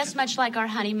 I guess much like our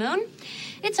honeymoon,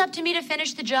 it's up to me to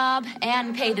finish the job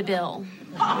and pay the bill.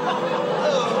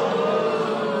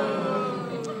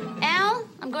 Al,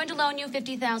 I'm going to loan you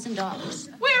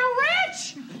 $50,000. We're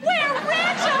rich! We're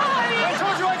rich, honey! I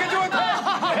told you I could do it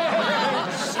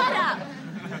better! Shut up!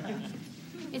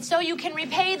 It's so you can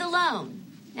repay the loan.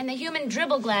 And the human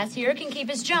dribble glass here can keep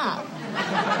his job.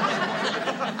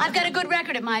 I've got a good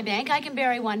record at my bank. I can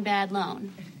bury one bad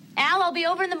loan. Al, I'll be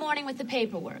over in the morning with the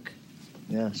paperwork.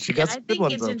 Yeah, she got some good I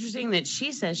ones. think it's interesting that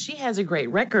she says she has a great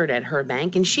record at her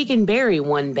bank and she can bury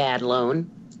one bad loan.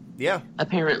 Yeah.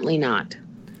 Apparently not.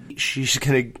 She's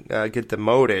going to get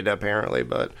demoted, apparently,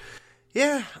 but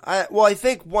yeah. I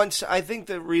think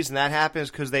the reason that happened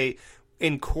is because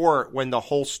in court, when the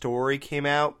whole story came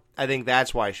out, I think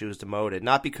that's why she was demoted.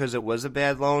 Not because it was a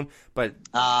bad loan, but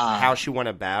how she went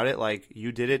about it. Like,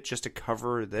 you did it just to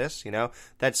cover this, you know?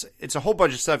 It's a whole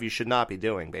bunch of stuff you should not be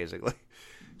doing, basically.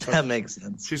 So that makes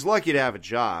sense. She's lucky to have a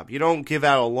job. You don't give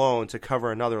out a loan to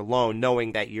cover another loan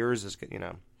knowing that yours is, you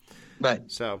know. Right.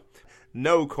 So,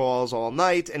 no calls all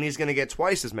night, and he's going to get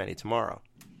twice as many tomorrow.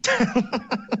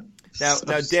 Now,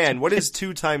 Dan, what is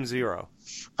 2 times 0?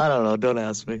 I don't know. Don't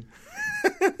ask me.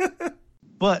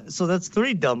 But, so that's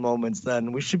 3 dumb moments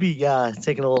then. We should be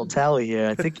taking a little tally here.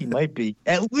 I think he might be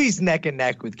at least neck and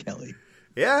neck with Kelly.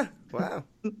 Yeah? Wow.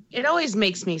 It always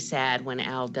makes me sad when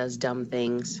Al does dumb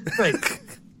things. Right.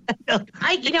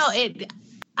 I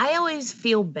always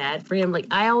feel bad for him. Like,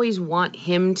 I always want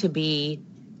him to be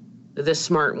the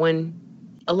smart one.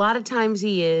 A lot of times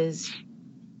he is,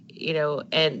 you know,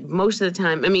 and most of the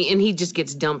time, and he just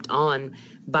gets dumped on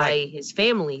by his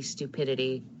family's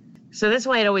stupidity. So that's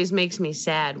why it always makes me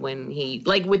sad when he,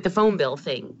 like with the phone bill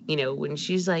thing, you know, when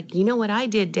she's like, you know what I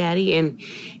did, Daddy? And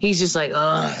he's just like,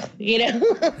 ugh, you know,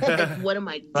 like, what am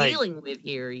I dealing with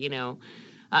here, you know?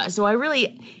 So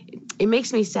it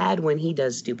makes me sad when he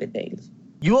does stupid things.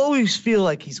 You always feel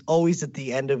like he's always at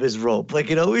the end of his rope. Like,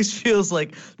 it always feels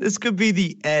like this could be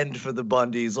the end for the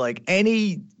Bundys. Like,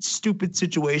 any stupid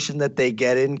situation that they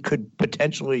get in could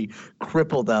potentially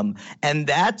cripple them. And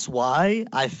that's why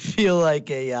I feel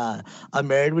like a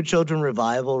Married with Children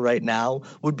revival right now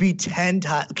would be 10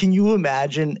 times. Can you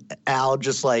imagine Al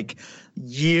just like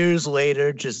years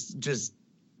later just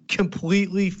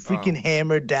completely freaking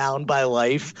hammered down by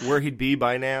life? Where he'd be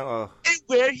by now? Oh.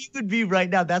 Where he would be right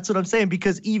now. That's what I'm saying.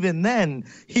 Because even then,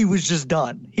 he was just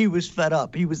done. He was fed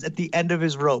up. He was at the end of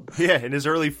his rope. Yeah, in his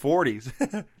early 40s.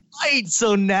 Right.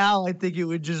 So now I think it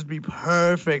would just be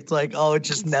perfect. Like, it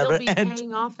just never ends. Still be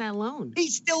paying off that loan. He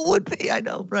still would be. I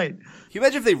know. Right. Can you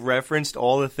imagine if they referenced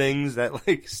all the things that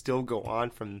like still go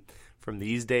on from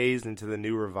these days into the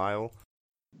new revival?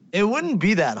 It wouldn't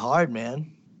be that hard,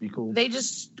 man. Be cool. They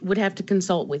just would have to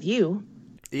consult with you.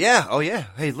 Yeah. Oh, yeah.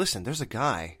 Hey, listen, there's a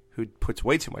guy who puts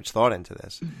way too much thought into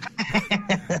this.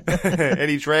 And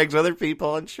he drags other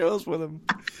people on shows with him.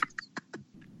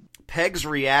 Peg's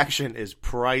reaction is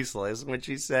priceless when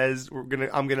she says,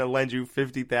 I'm gonna lend you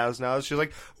 $50,000. She's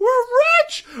like, we're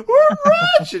rich!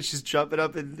 And she's jumping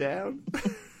up and down.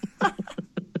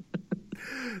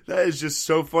 That is just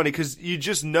so funny because you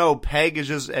just know Peg is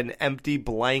just an empty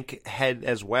blank head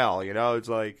as well. You know, it's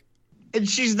like. And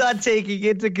she's not taking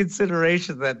into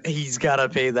consideration that he's got to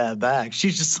pay that back.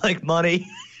 She's just like, money.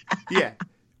 Yeah.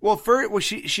 Well,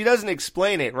 she doesn't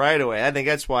explain it right away. I think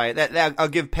that's why. That I'll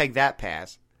give Peg that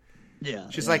pass. Yeah.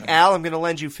 She's like, Al, I'm going to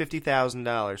lend you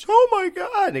 $50,000. Oh, my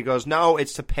God. And he goes, no,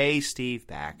 it's to pay Steve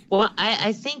back. Well,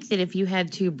 I think that if you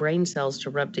had two brain cells to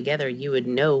rub together, you would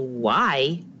know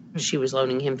why she was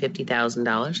loaning him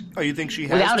 $50,000. Oh, you think she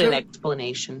has without to? An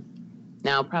explanation.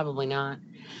 No, probably not.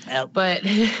 But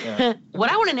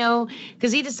what I want to know,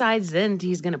 because he decides then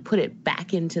he's going to put it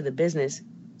back into the business.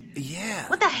 Yeah.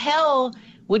 What the hell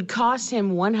would cost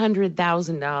him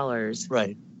 $100,000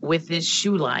 right. with this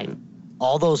shoe line?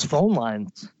 All those phone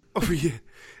lines. Oh, yeah.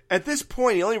 At this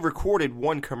point, he only recorded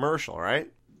one commercial,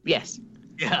 right? Yes.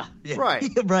 Yeah. Right.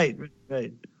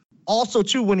 Right. Also,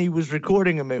 too, when he was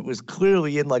recording them, it was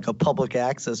clearly in like a public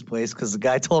access place because the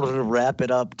guy told him to wrap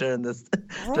it up during the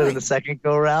second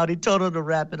go round. He told him to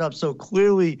wrap it up. So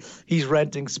clearly he's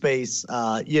renting space,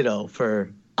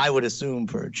 for, I would assume,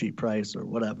 for a cheap price or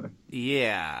whatever.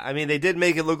 Yeah. I mean, they did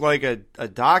make it look like a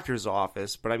doctor's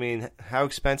office, but I mean, how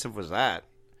expensive was that?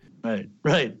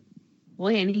 Right.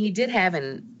 Well, and he did have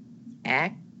an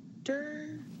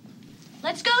actor.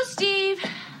 Let's go, Steve.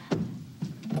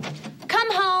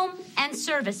 Come home and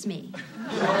service me.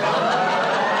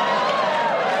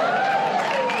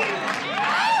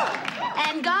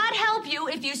 And God help you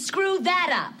if you screw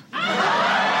that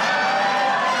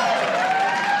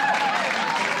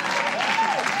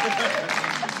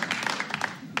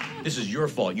up. This is your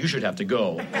fault. You should have to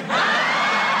go.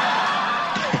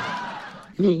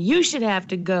 You should have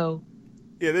to go.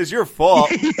 Yeah, this is your fault.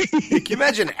 Can you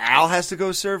imagine Al has to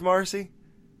go serve Marcy?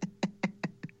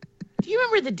 Do you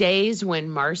remember the days when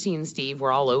Marcy and Steve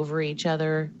were all over each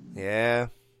other? Yeah.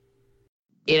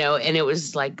 And it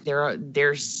was like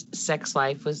their sex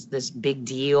life was this big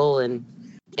deal, and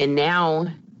now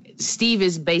Steve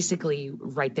is basically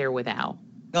right there with Al.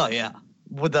 Oh yeah,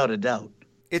 without a doubt.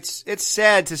 It's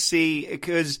sad to see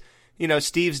because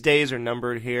Steve's days are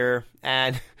numbered here,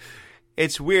 and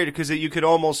it's weird because you could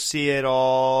almost see it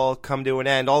all come to an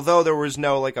end. Although there was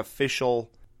no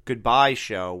official goodbye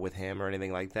show with him or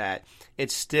anything like that,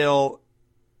 it's still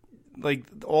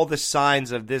all the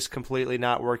signs of this completely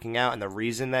not working out and the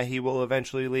reason that he will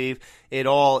eventually leave. It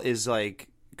all is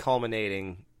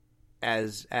culminating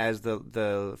as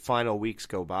the final weeks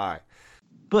go by.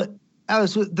 But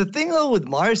the thing though with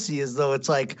Marcy is it's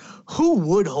who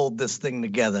would hold this thing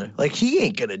together? He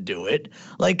ain't gonna do it.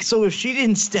 So if she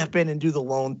didn't step in and do the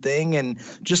loan thing, and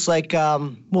just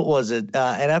what was it?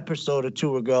 An episode or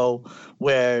two ago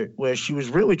where she was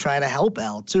really trying to help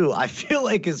Al too. I feel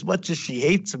as much as she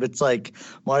hates him, it's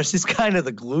Marcy's kind of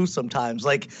the glue sometimes.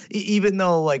 Even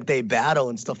though they battle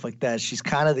and stuff like that, she's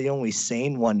kind of the only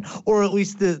sane one, or at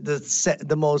least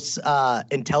the most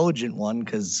intelligent one,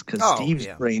 because Steve's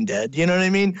brain dead. You know what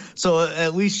I mean? So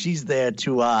at least she's there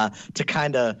to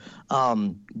kind of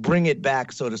bring it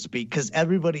back, so to speak, because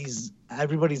everybody's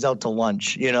out to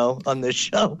lunch, on this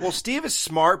show. Well, Steve is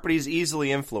smart, but he's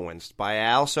easily influenced by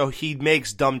Al, so he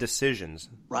makes dumb decisions.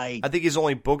 Right. I think he's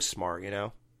only book smart,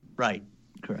 Right.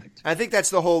 Correct. I think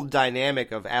that's the whole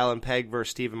dynamic of Al and Peg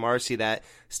versus Steve and Marcy, that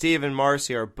Steve and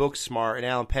Marcy are book smart and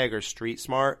Al and Peg are street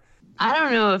smart. I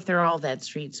don't know if they're all that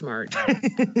street smart.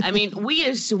 I mean, we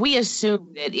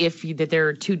assume that there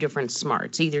are two different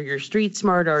smarts. Either you're street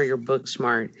smart or you're book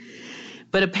smart.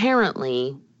 But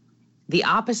apparently, the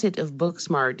opposite of book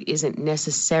smart isn't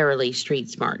necessarily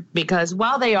street smart. Because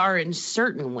while they are in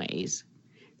certain ways,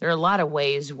 there are a lot of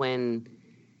ways when,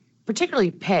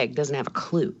 particularly Peg, doesn't have a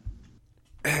clue.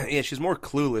 Yeah, she's more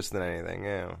clueless than anything,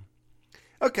 yeah.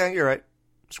 Okay, you're right.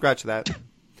 Scratch that.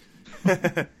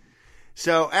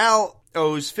 So Al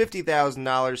owes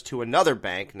 $50,000 to another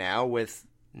bank now with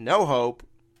no hope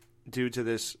due to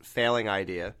this failing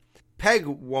idea. Peg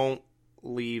won't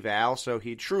leave Al, so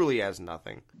he truly has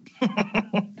nothing.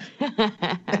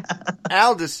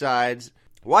 Al decides,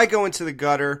 why go into the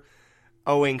gutter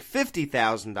owing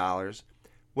 $50,000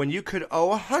 when you could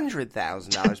owe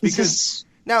 $100,000? Because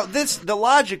now the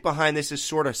logic behind this is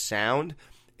sort of sound.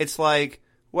 It's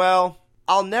well,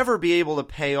 I'll never be able to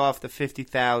pay off the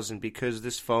 $50,000 because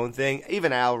this phone thing,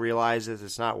 even Al realizes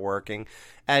it's not working.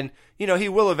 And, he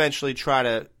will eventually try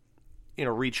to,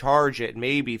 recharge it,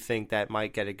 maybe think that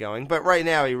might get it going. But right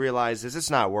now he realizes it's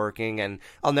not working, and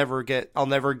I'll never get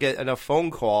enough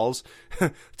phone calls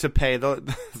to pay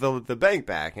the bank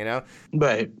back,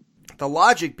 Right. The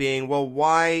logic being, well,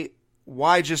 why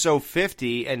just owe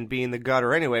 50 and be in the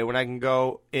gutter anyway when I can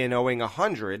go in owing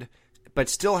 100, but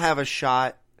still have a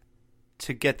shot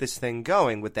to get this thing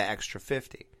going with the extra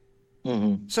 50.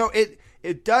 Mm-hmm. So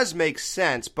it does make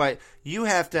sense, but you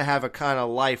have to have a kind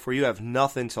of life where you have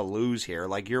nothing to lose here.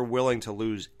 Like, you're willing to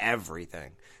lose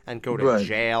everything and go to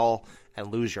jail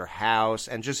and lose your house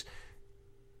and just...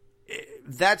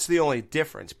 That's the only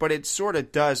difference, but it sort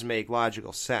of does make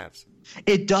logical sense.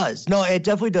 It does. No, it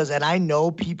definitely does. And I know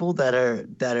people that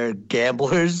are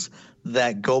gamblers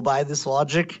that go by this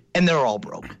logic, and they're all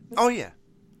broke. Oh, yeah.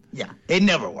 Yeah, it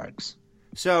never works.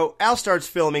 So Al starts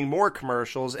filming more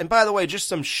commercials. And by the way, just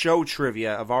some show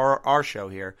trivia of our show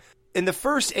here. In the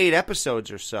first 8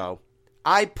 episodes or so,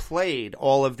 I played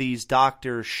all of these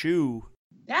Dr. Shu.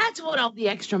 That's what all the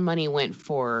extra money went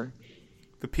for.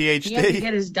 The PhD. He had to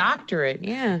get his doctorate,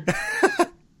 yeah.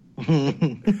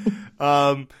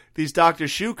 These Dr.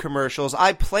 Shu commercials,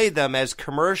 I played them as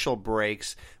commercial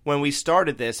breaks when we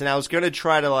started this. And I was going to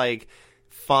try to,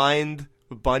 find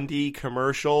Bundy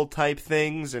commercial type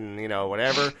things and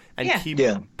whatever and keep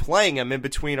playing them in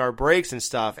between our breaks and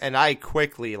stuff, and I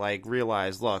quickly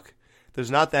realized, look, there's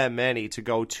not that many to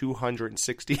go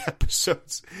 260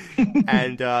 episodes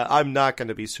and I'm not going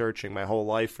to be searching my whole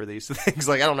life for these things.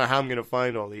 I don't know how I'm going to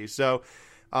find all these. So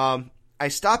I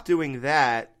stopped doing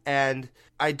that, and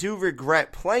I do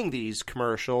regret playing these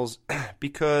commercials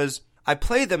because I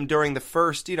played them during the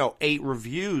first 8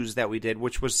 reviews that we did,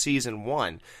 which was season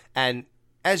 1. And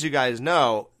as you guys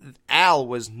know, Al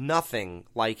was nothing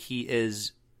like he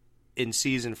is in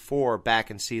season 4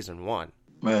 back in season 1.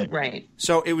 Right.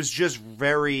 So it was just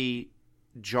very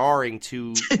jarring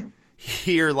to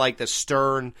hear the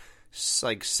stern,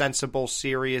 sensible,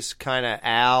 serious kind of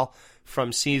Al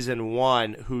from season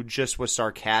 1 who just was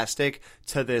sarcastic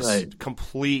to this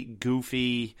complete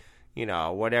goofy,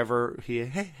 whatever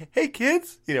hey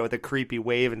kids, with a creepy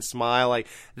wave and smile.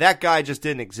 That guy just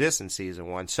didn't exist in season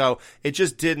 1. So it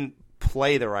just didn't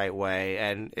play the right way.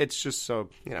 And it's just so,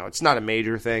 it's not a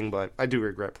major thing, but I do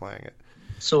regret playing it.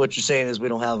 So what you're saying is we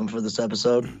don't have him for this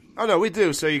episode? Oh, no, we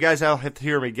do. So you guys have to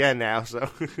hear him again now. So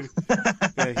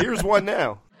here's one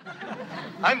now.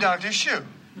 I'm Dr. Shu.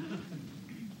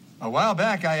 A while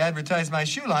back, I advertised my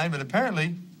shoe line, but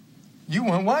apparently you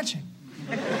weren't watching.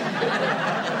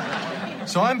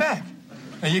 So I'm back.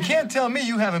 Now, you can't tell me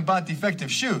you haven't bought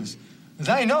defective shoes, because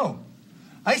I know.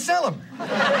 I sell them.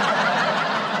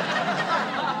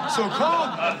 So call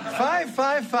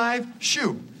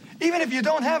 555-SHOE. Even if you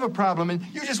don't have a problem and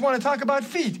you just want to talk about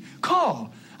feet,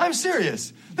 call. I'm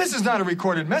serious. This is not a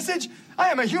recorded message. I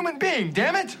am a human being,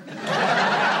 damn it.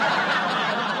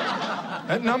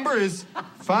 That number is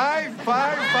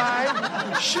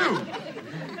 555-SHOE.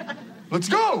 Let's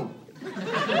go.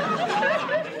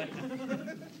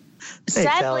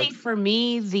 Sadly for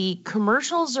me, the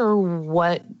commercials are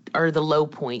what are the low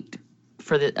point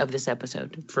of this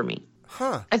episode for me.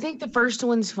 Huh. I think the first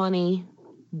one's funny,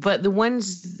 but the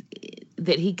ones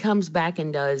that he comes back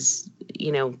and does,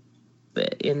 in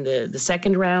the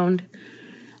second round,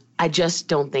 I just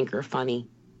don't think are funny.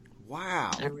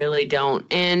 Wow. I really don't.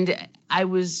 And I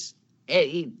was,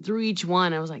 through each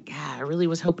one, I was like, God, I really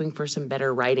was hoping for some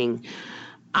better writing.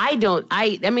 I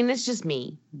mean, it's just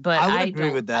me, but I would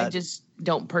agree with that. I just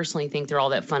don't personally think they're all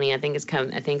that funny. I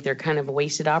think they're kind of a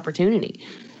wasted opportunity.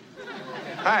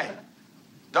 Hi,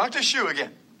 Dr. Shu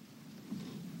again.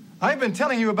 I've been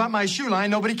telling you about my shoe line.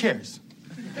 Nobody cares.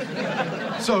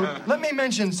 So let me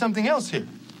mention something else here.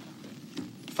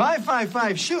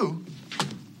 555-SHOE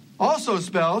also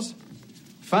spells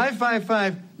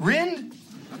 555-RIND,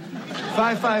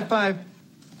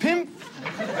 555-PIMP,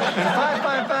 and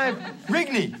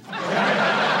 555-RIGNY.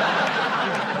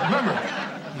 Remember,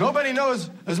 nobody knows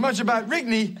as much about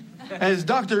Rigney as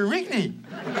Dr. Rigney.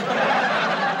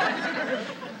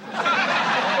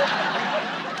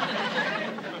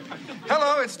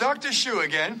 Hello, it's Dr. Shu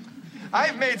again.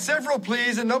 I've made several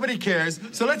pleas and nobody cares,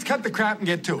 so let's cut the crap and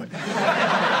get to it.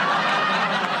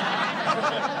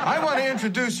 I want to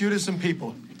introduce you to some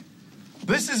people.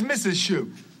 This is Mrs. Shu.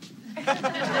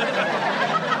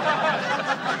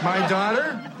 My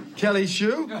daughter, Kelly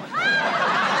Shu.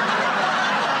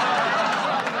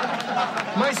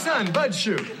 My son, Bud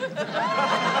Shu.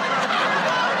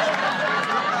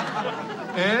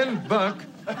 And Buck,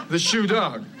 the shoe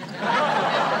dog.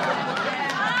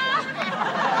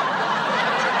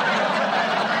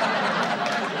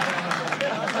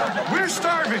 We're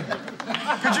starving.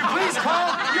 Could you please call?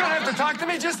 You don't have to talk to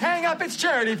me. Just hang up. It's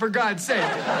charity, for God's sake.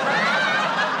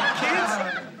 Kids,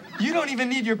 you don't even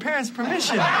need your parents'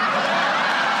 permission.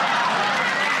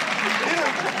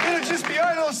 It'll just be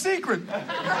our little secret.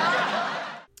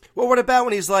 Well, what about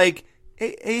when he's like,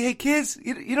 hey, kids,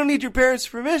 you don't need your parents'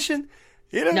 permission?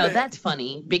 No, that's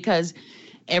funny because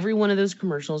every one of those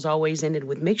commercials always ended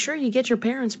with, make sure you get your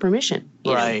parents' permission.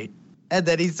 Right. Know? And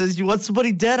then he says, you want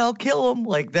somebody dead? I'll kill him.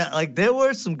 Like that. Like there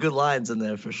were some good lines in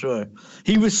there for sure.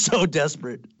 He was so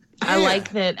desperate. I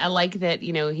like that,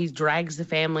 he drags the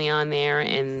family on there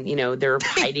and, they're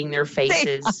hiding their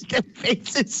faces. Their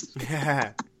faces.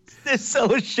 Yeah. They're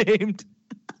so ashamed.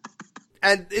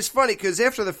 And it's funny because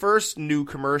after the first new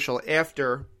commercial,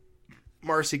 after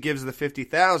Marcy gives the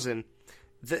 $50,000,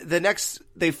 the next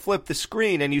they flip the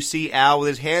screen and you see Al with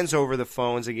his hands over the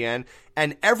phones again,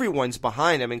 and everyone's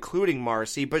behind him, including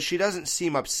Marcy. But she doesn't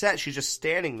seem upset; she's just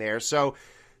standing there. So,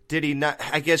 did he not?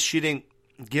 I guess she didn't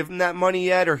give him that money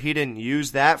yet, or he didn't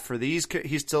use that for these.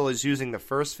 He still is using the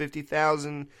first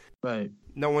 $50,000. Right.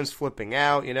 No one's flipping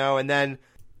out, and then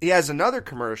he has another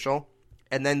commercial.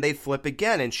 And then they flip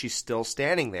again, and she's still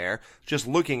standing there, just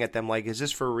looking at them like, is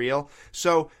this for real?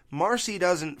 So Marcy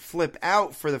doesn't flip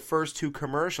out for the first two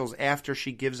commercials after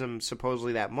she gives him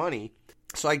supposedly that money.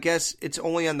 So I guess it's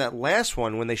only on that last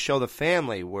one when they show the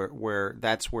family where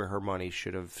that's where her money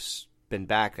should have been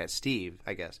back at Steve,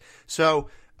 I guess. So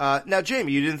now,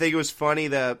 Jamie, you didn't think it was funny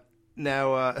that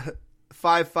now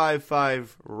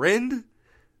 555 Rind,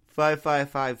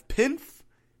 555 Pinf,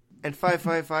 and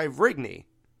 555 Rigney.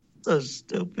 So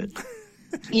stupid.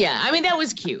 Yeah, I mean, that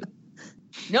was cute.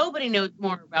 Nobody knows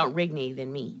more about Rigney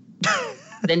than me.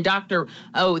 than Dr.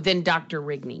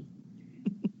 Rigney.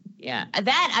 Yeah,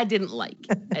 that I didn't like.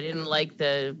 I didn't like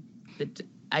I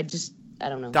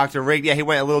don't know. Dr. Rigney, yeah, he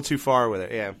went a little too far with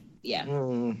it, yeah.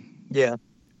 Yeah. Yeah.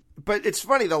 But it's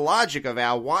funny, the logic of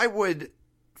Al, why would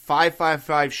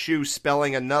 555 shoe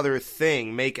spelling another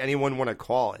thing make anyone want to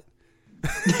call it?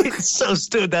 It's so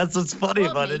stupid. That's what's funny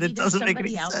about it. It doesn't make any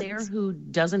sense. Somebody out there who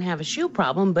doesn't have a shoe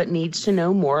problem but needs to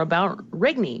know more about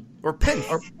Rigney. Or Pinf.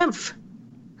 Or Pinf.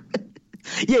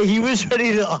 Yeah, he was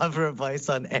ready to offer advice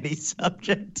on any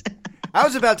subject. I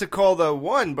was about to call the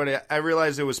one, but I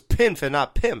realized it was Pinf and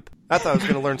not Pimp. I thought I was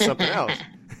going to learn something else.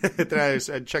 Then I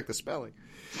checked the spelling.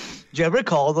 Did you ever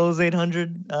call those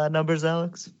 800 numbers,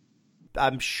 Alex?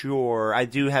 I'm sure. I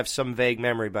do have some vague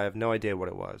memory, but I have no idea what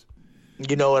it was.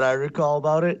 You know what I recall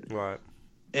about it? What?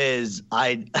 Is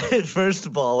first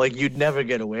of all, like, you'd never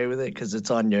get away with it because it's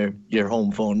on your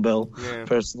home phone bill,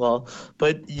 first of all.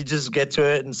 But you just get to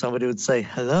it and somebody would say,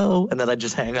 hello, and then I'd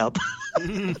just hang up.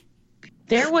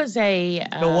 There was a...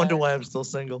 no wonder why I'm still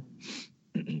single.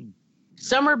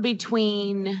 Somewhere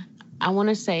between, I want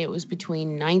to say it was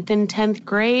between 9th and 10th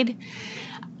grade,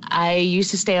 I used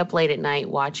to stay up late at night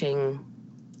watching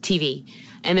TV.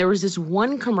 And there was this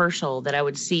one commercial that I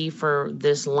would see for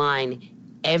this line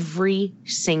every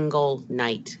single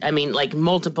night. I mean, like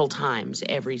multiple times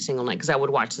every single night because I would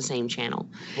watch the same channel.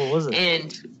 What was it?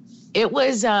 And it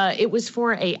was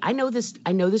for I know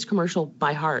this commercial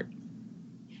by heart.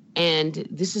 And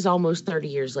this is almost 30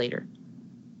 years later.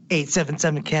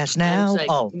 877 cash now. Like,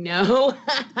 no,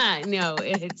 no,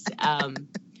 it's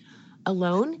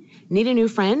alone. Need a new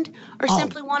friend? Or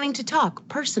simply wanting to talk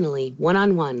personally,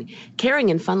 one-on-one.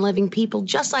 Caring and fun-loving people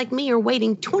just like me are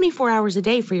waiting 24 hours a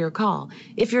day for your call.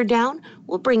 If you're down,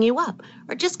 we'll bring you up.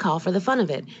 Or just call for the fun of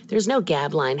it. There's no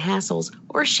gab line hassles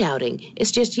or shouting.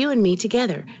 It's just you and me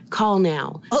together. Call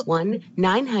now.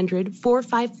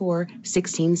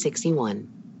 1-900-454-1661.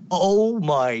 Oh,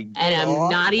 my God. And I'm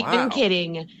not even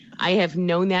kidding. I have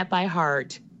known that by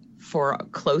heart for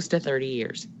close to 30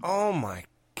 years. Oh, my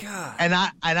God. And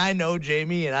I know,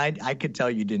 Jamie, and I could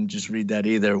tell you didn't just read that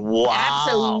either. Wow.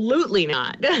 Absolutely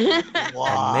not.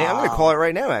 Wow. Man, I'm going to call it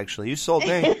right now, actually. You sold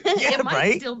me. It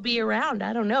might still be around.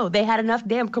 I don't know. They had enough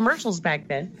damn commercials back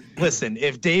then. Listen,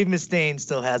 if Dave Mustaine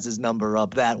still has his number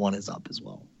up, that one is up as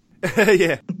well.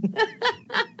 Yeah.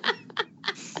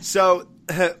 So,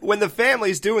 when the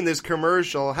family's doing this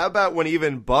commercial, how about when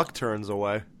even Buck turns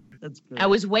away? That's good. I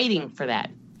was waiting for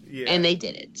that. Yeah. And they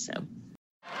did it, so...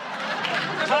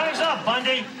 Time's up,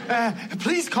 Bundy.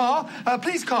 Please call.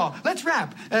 Please call. Let's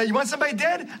wrap. You want somebody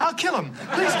dead? I'll kill him.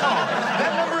 Please call.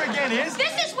 That number again is...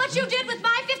 This is what you did with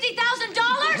my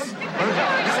 $50,000? This is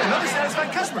another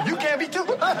satisfied customer. You can't be too...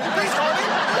 Please call me.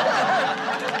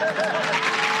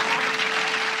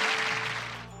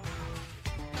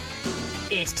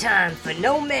 It's time for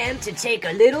No Man to take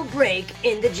a little break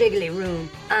in the Jiggly Room.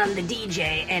 I'm the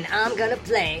DJ, and I'm gonna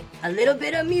play a little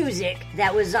bit of music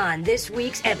that was on this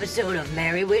week's episode of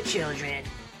Married with Children.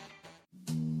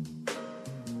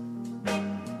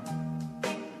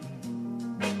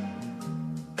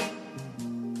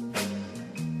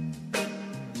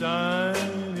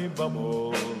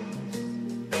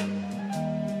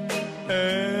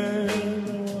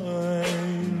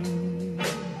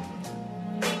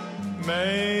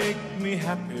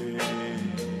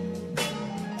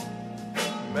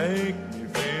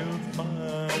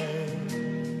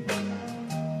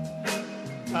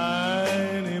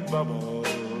 trouble.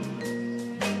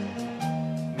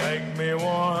 Make me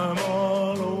warm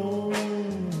all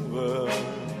over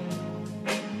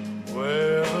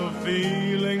with a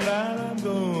feeling that I'm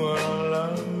gonna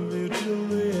love you till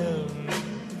the end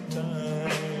of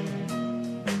time.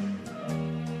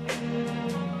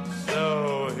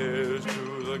 So here's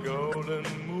to the golden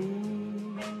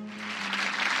moon.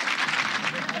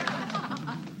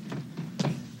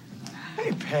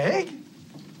 Hey, Peg.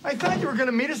 I thought you were going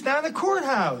to meet us down at the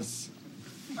courthouse.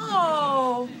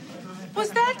 Oh,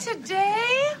 was that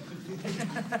today?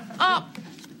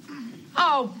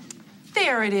 Oh,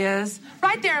 there it is.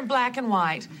 Right there in black and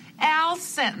white. Al's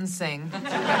sentencing. Well,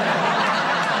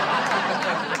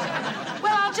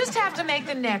 I'll just have to make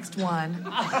the next one.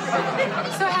 So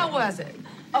how was it?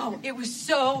 Oh, it was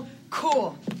so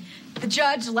cool. The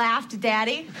judge laughed at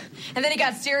Daddy, and then he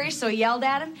got serious, so he yelled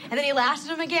at him, and then he laughed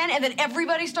at him again, and then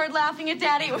everybody started laughing at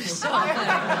Daddy. It was so good.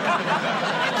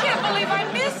 I can't believe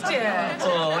I missed it.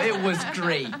 Oh, it was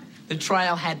great. The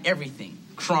trial had everything.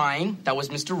 Crying, that was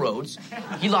Mr. Rhodes.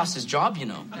 He lost his job, you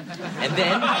know. And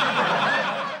then...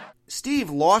 Steve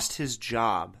lost his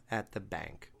job at the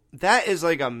bank. That is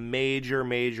like a major,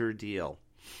 major deal.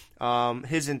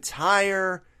 His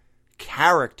entire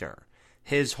character,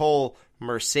 his whole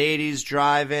Mercedes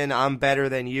driving, I'm better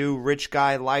than you, rich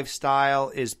guy lifestyle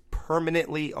is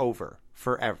permanently over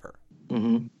forever.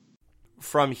 Mm-hmm.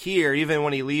 From here, even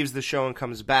when he leaves the show and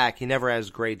comes back, he never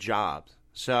has great jobs.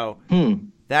 So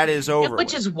that is over.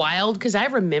 Which is wild because I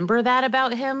remember that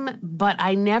about him, but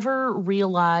I never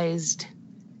realized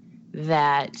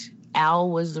that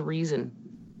Al was the reason.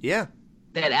 Yeah.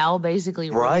 That Al basically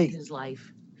ruined his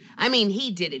life. I mean, he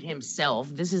did it himself.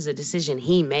 This is a decision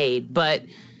he made, but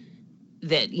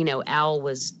that, you know, Al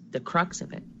was the crux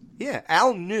of it. Yeah,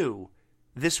 Al knew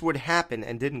this would happen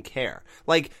and didn't care.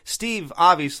 Like, Steve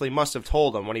obviously must have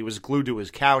told him when he was glued to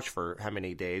his couch for how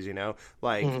many days, you know?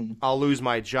 Like, I'll lose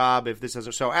my job if this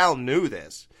doesn't... So Al knew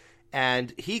this.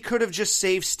 And he could have just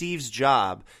saved Steve's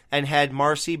job and had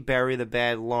Marcy bury the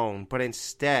bad loan, but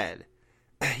instead,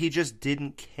 he just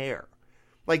didn't care.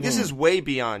 Like, this is way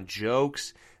beyond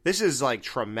jokes. This is like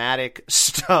traumatic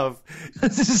stuff.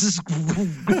 This is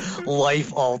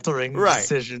life-altering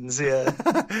decisions, yeah.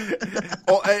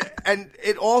 And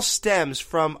it all stems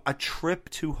from a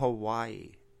trip to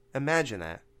Hawaii. Imagine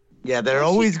that. Yeah, they're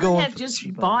always going. Have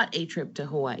just bought a trip to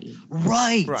Hawaii.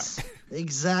 Right.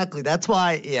 Exactly. That's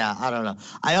why. Yeah, I don't know.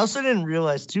 I also didn't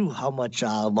realize too how much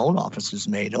loan officers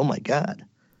made. Oh my god.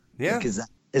 Yeah. Like,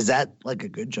 is that like a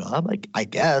good job? Like, I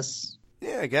guess.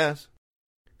 Yeah, I guess.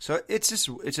 So it's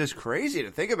just crazy to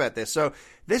think about this. So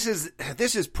this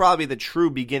is probably the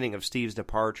true beginning of Steve's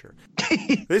departure.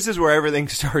 This is where everything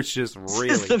starts just really.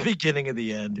 It's the beginning of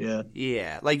the end, yeah.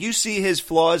 Yeah, like you see his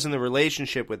flaws in the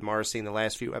relationship with Marcy in the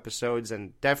last few episodes,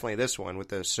 and definitely this one with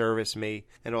the service me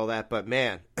and all that. But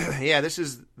man, yeah, this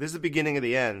is the beginning of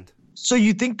the end. So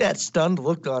you think that stunned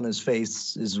look on his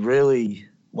face is really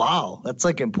wow? That's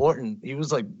like important. He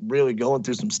was like really going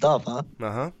through some stuff, huh?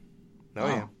 Oh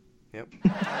yeah. Yep.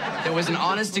 There was an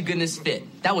honest-to-goodness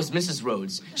fit. That was Mrs.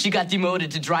 Rhodes. She got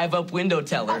demoted to drive-up window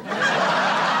teller.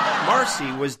 Marcy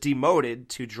was demoted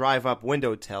to drive-up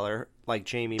window teller, like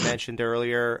Jamie mentioned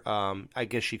earlier. I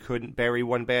guess she couldn't bury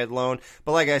one bad loan.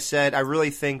 But like I said, I really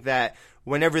think that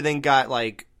when everything got,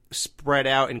 like, spread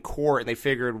out in court and they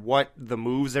figured what the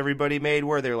moves everybody made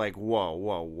were, they're like, whoa,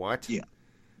 what?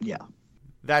 Yeah.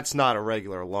 That's not a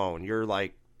regular loan. You're,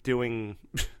 like, doing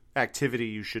activity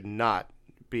you should not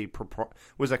be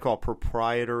what's that called,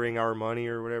 proprietoring our money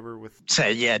or whatever with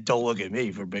yeah, don't look at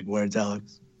me for big words,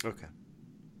 Alex. Okay.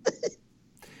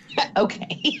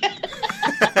 Okay.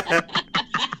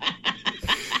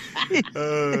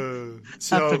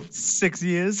 So after 6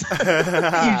 years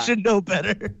you should know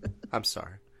better. I'm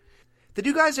sorry. Did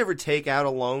you guys ever take out a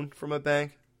loan from a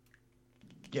bank?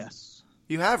 Yes.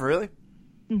 You have, really?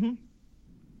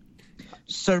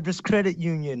 Service Credit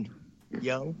Union,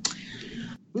 yo.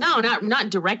 No, not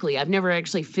directly. I've never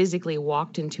actually physically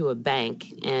walked into a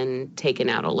bank and taken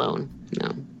out a loan.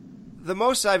 No. The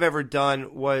most I've ever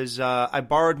done was I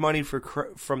borrowed money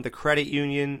from the credit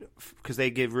union because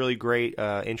they give really great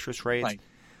interest rates.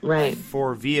 Right.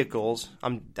 For vehicles.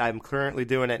 I'm currently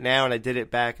doing it now, and I did it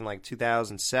back in like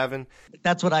 2007.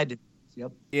 That's what I did.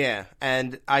 Yep. Yeah,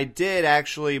 and I did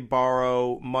actually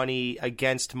borrow money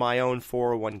against my own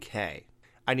 401k.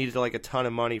 I needed like a ton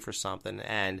of money for something,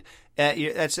 and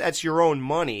that's your own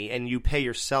money, and you pay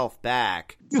yourself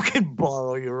back. You can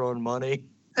borrow your own money.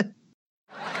 And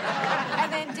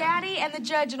then Daddy and the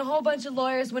judge and a whole bunch of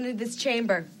lawyers went into this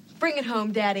chamber. Bring it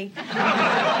home, Daddy.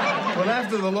 Well,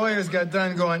 after the lawyers got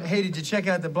done going, hey, did you check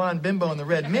out the blonde bimbo in the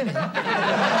red Mini?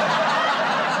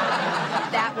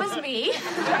 That was me.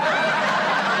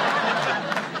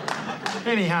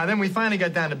 Anyhow, then we finally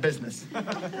got down to business.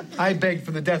 I begged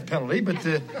for the death penalty, but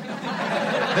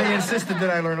they insisted that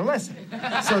I learn a lesson.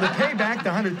 So to pay back the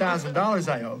 $100,000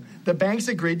 I owe, the banks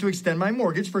agreed to extend my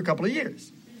mortgage for a couple of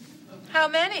years. How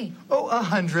many? Oh,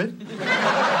 100.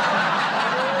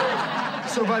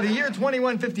 So by the year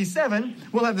 2157,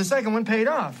 we'll have the second one paid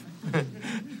off.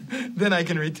 Then I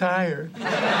can retire.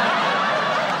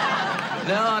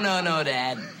 No,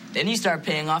 Dad. Then you start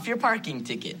paying off your parking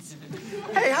tickets.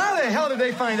 Hey, how the hell did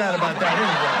they find out about that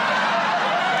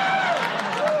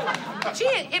anyway?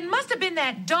 Gee, it must have been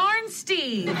that darn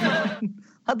Steve.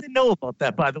 How'd they know about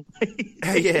that, by the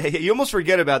way? Yeah, you almost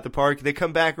forget about the park. They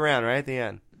come back around right at the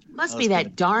end. Must be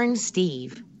that darn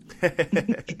Steve.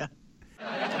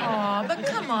 Aw, but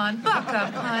come on, buck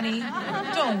up, honey.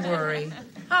 Don't worry.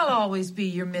 I'll always be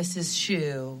your Mrs.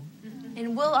 Shoe.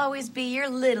 And we'll always be your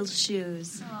little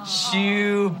shoes.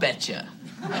 Shoe betcha.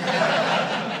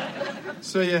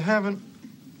 So you haven't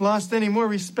lost any more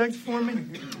respect for me?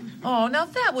 Oh, now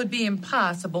that would be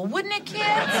impossible, wouldn't it, kids?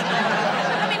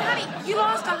 I mean, honey, you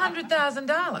lost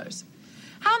 $100,000.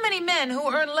 How many men who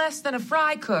earn less than a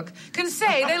fry cook can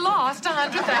say they lost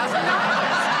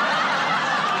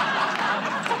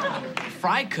 $100,000?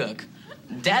 Fry cook?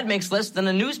 Dad makes less than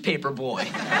a newspaper boy.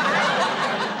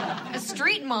 A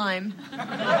street mime.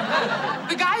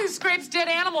 The guy who scrapes dead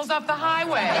animals off the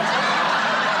highway.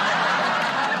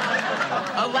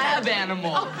 A lab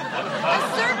animal. A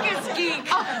circus geek.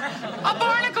 A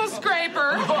barnacle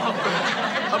scraper.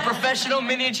 A professional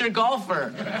miniature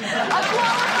golfer. A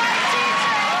qualified teacher.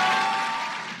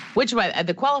 Which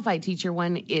the qualified teacher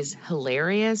one is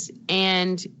hilarious,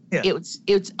 and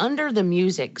it's under the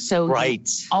music, so you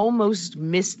almost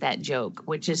missed that joke,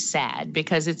 which is sad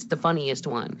because it's the funniest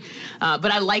one.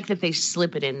 But I like that they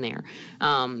slip it in there,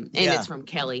 and it's from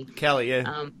Kelly. Kelly,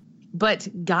 yeah. But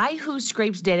guy who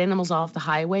scrapes dead animals off the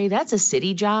highway, that's a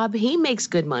city job. He makes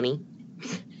good money.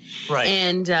 Right.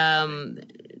 And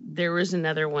there was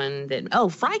another one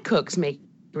that, fry cooks make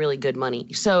really good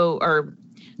money. So, or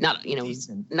not,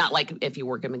 not like if you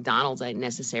work at McDonald's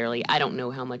necessarily. I don't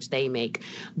know how much they make.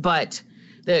 But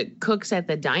the cooks at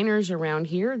the diners around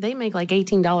here, they make like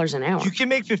 $18 an hour. You can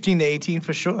make 15 to 18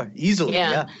 for sure. Easily.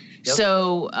 Yeah. Yep.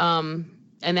 So,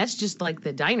 and that's just like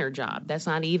the diner job. That's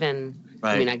not even...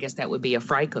 Right. I mean, I guess that would be a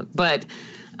fry cook. But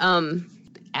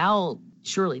Al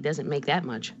surely doesn't make that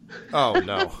much. Oh,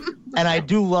 no. And I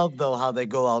do love, though, how they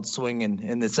go out swinging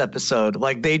in this episode.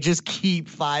 Like, they just keep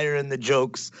firing the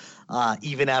jokes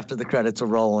even after the credits are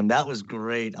rolling. That was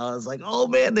great. I was like, oh,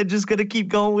 man, they're just going to keep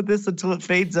going with this until it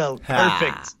fades out.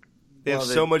 Perfect. They have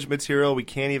so much material, we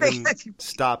can't even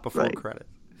stop before credit.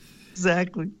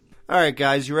 Exactly. All right,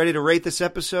 guys, you ready to rate this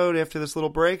episode after this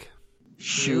little break?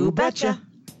 Shoe betcha.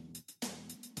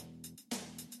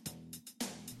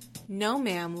 No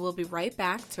Ma'am will be right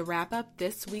back to wrap up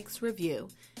this week's review.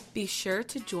 Be sure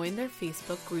to join their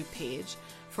Facebook group page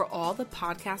for all the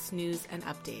podcast news and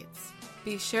updates.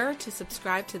 Be sure to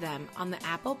subscribe to them on the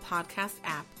Apple Podcast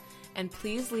app, and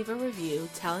please leave a review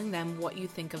telling them what you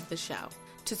think of the show.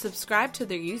 To subscribe to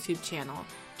their YouTube channel,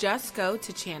 just go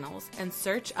to channels and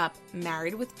search up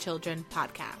Married with Children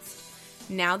podcast.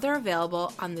 Now they're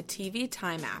available on the TV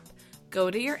Time app.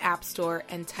 Go to your app store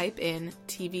and type in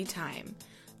TV Time.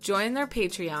 Join their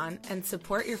Patreon and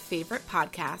support your favorite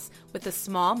podcasts with a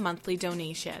small monthly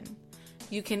donation.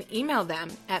 You can email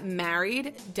them at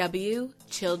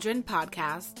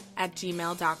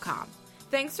marriedwchildrenpodcast@gmail.com.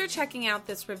 Thanks for checking out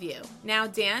this review. Now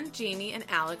Dan, Jamie, and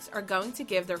Alex are going to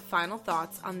give their final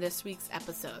thoughts on this week's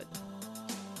episode.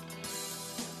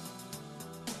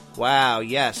 Wow,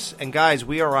 yes. And guys,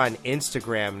 we are on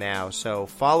Instagram now, so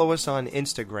follow us on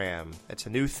Instagram. It's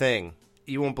a new thing.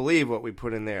 You won't believe what we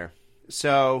put in there.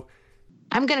 So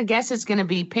I'm going to guess it's going to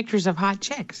be pictures of hot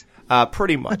chicks.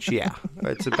 Pretty much, yeah.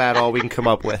 It's about all we can come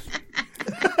up with.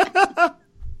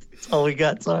 That's all we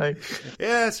got, sorry.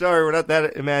 Yeah, sorry, we're not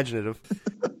that imaginative.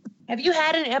 Have you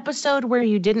had an episode where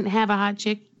you didn't have a hot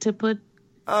chick to put?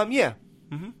 Yeah.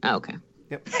 Mm-hmm. Oh, okay.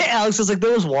 Yep. Hey, Alex was like,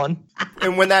 there was one.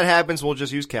 And when that happens, we'll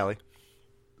just use Kelly.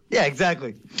 Yeah,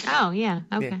 exactly. Oh, yeah,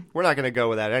 okay. Yeah. We're not going to go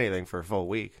without anything for a full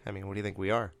week. I mean, what do you think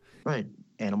we are? Right,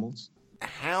 animals.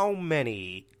 How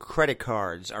many credit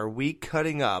cards are we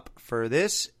cutting up for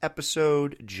this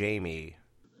episode, Jamie?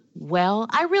 Well,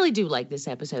 I really do like this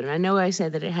episode, and I know I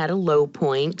said that it had a low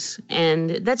point,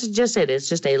 and that's just it. It's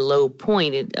just a low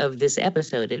point of this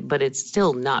episode, but it's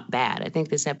still not bad. I think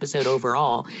this episode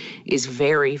overall is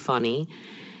very funny.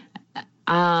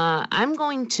 I'm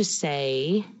going to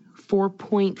say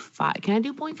 4.5. Can I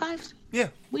do 0.5s? Yeah.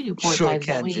 We do 0.5s. Sure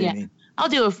can, Jamie. Yeah. I'll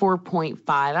do a 4.5.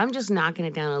 I'm just knocking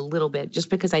it down a little bit just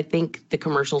because I think the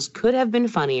commercials could have been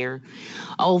funnier.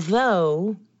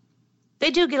 Although they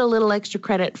do get a little extra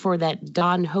credit for that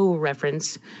Don Ho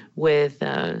reference with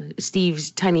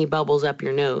Steve's tiny bubbles up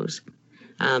your nose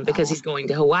because he's going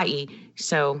to Hawaii.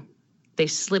 So they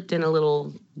slipped in a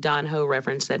little Don Ho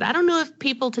reference that I don't know if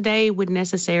people today would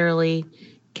necessarily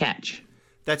catch.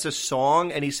 That's a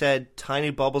song, and he said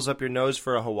tiny bubbles up your nose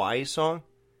for a Hawaii song?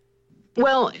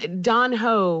 Well, Don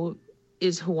Ho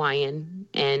is Hawaiian,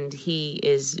 and he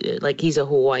is he's a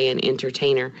Hawaiian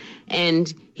entertainer,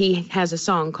 and he has a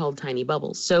song called Tiny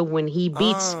Bubbles. So when he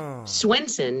beats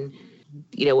Swenson,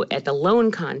 at the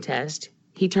lone contest,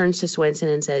 he turns to Swenson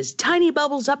and says, "Tiny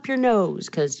bubbles up your nose,"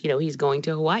 because, he's going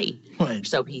to Hawaii. Right.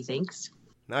 So he thinks.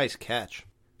 Nice catch.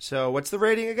 So what's the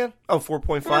rating again? Oh,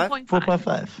 4.5?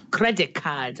 4.5. Credit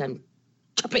cards. I'm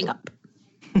chopping up.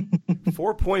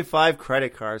 4.5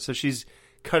 credit cards. So she's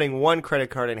cutting one credit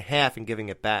card in half and giving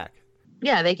it back.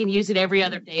 Yeah, they can use it every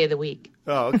other day of the week.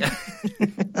 Oh, okay.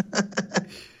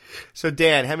 So,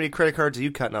 Dan, how many credit cards are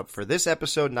you cutting up for this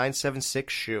episode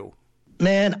 976 Shoe?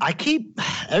 Man, I keep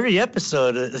every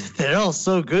episode. They're all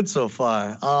so good so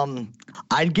far.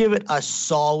 I'd give it a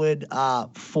solid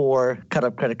 4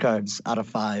 cut-up credit cards out of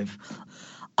 5.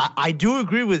 I do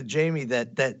agree with Jamie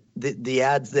that the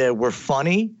ads there were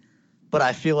funny, but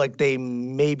I feel like they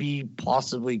maybe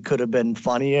possibly could have been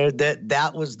funnier.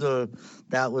 That was the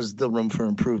room for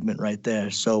improvement right there.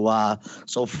 So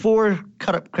 4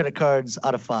 cut-up credit cards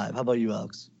out of 5. How about you,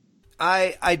 Alex?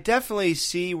 I definitely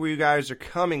see where you guys are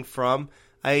coming from.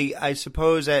 I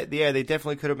suppose that, yeah, they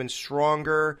definitely could have been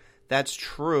stronger. That's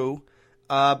true.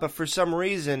 But for some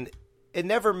reason, it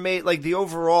never made, the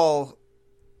overall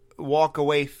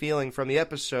walk-away feeling from the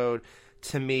episode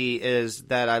to me is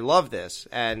that I love this.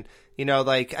 And,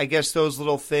 I guess those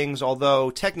little things,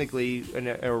 although technically in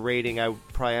a rating I would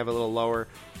probably have a little lower,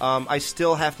 I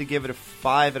still have to give it a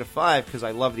 5 out of 5 because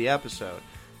I love the episode.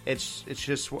 It's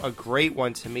just a great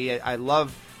one to me. I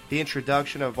love the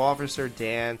introduction of Officer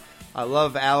Dan. I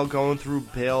love Al going through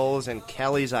bills and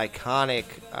Kelly's iconic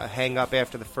hang up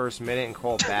after the first minute and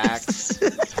call back.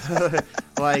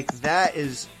 That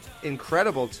is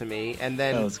incredible to me. And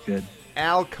then that was good.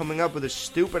 Al coming up with a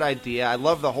stupid idea. I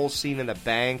love the whole scene in the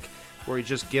bank where he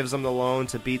just gives them the loan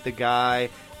to beat the guy.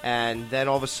 And then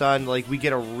all of a sudden, we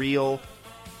get a real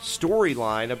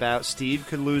storyline about Steve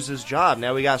could lose his job.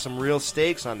 Now we got some real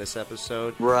stakes on this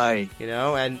episode. Right.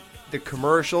 And the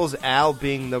commercials, Al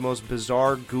being the most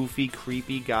bizarre, goofy,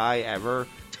 creepy guy ever.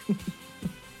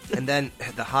 And then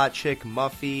the hot chick,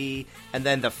 Muffy, and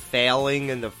then the failing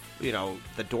and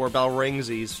the doorbell rings.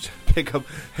 He's pick up,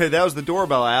 hey, that was the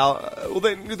doorbell, Al. Well,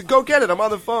 then go get it. I'm on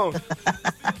the phone.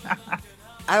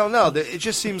 I don't know. It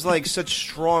just seems like such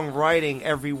strong writing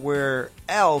everywhere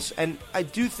else. And I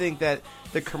do think that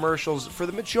the commercials, for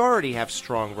the majority, have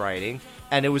strong writing.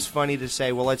 And it was funny to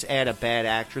say, well, let's add a bad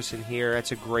actress in here.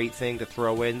 That's a great thing to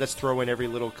throw in. Let's throw in every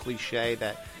little cliche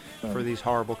that for these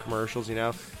horrible commercials,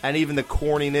 And even the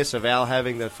corniness of Al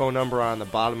having the phone number on the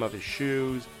bottom of his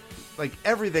shoes.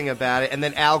 Everything about it. And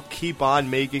then Al keep on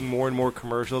making more and more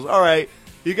commercials. All right,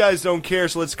 you guys don't care,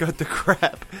 so let's cut the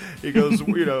crap. He goes,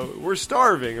 we're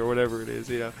starving or whatever it is,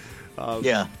 Yeah. I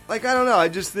don't know. I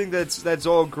just think that's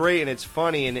all great and it's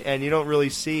funny, and you don't really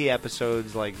see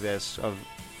episodes like this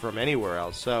from anywhere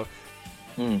else. So,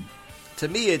 to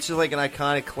me, it's just like an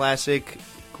iconic, classic,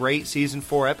 great season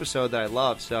 4 episode that I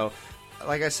love. So,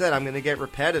 like I said, I'm going to get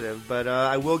repetitive, but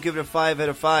I will give it a 5 out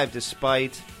of 5,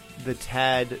 despite the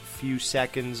tad few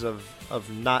seconds of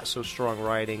not so strong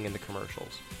writing in the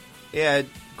commercials. Yeah,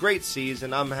 great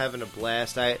season. I'm having a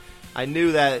blast. I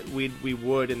knew that we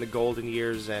would in the golden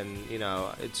years, and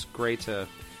it's great to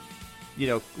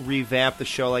revamp the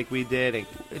show like we did, and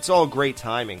it's all great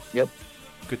timing. Yep,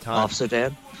 good time.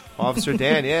 Officer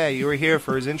Dan, yeah, you were here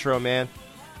for his intro, man.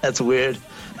 That's weird.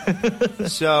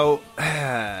 So,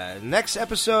 next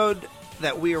episode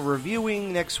that we are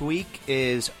reviewing next week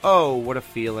is Oh, What a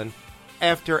Feeling.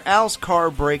 After Al's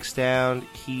car breaks down,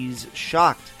 he's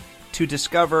shocked to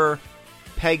discover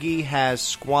Peggy has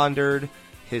squandered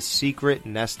his secret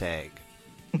nest egg.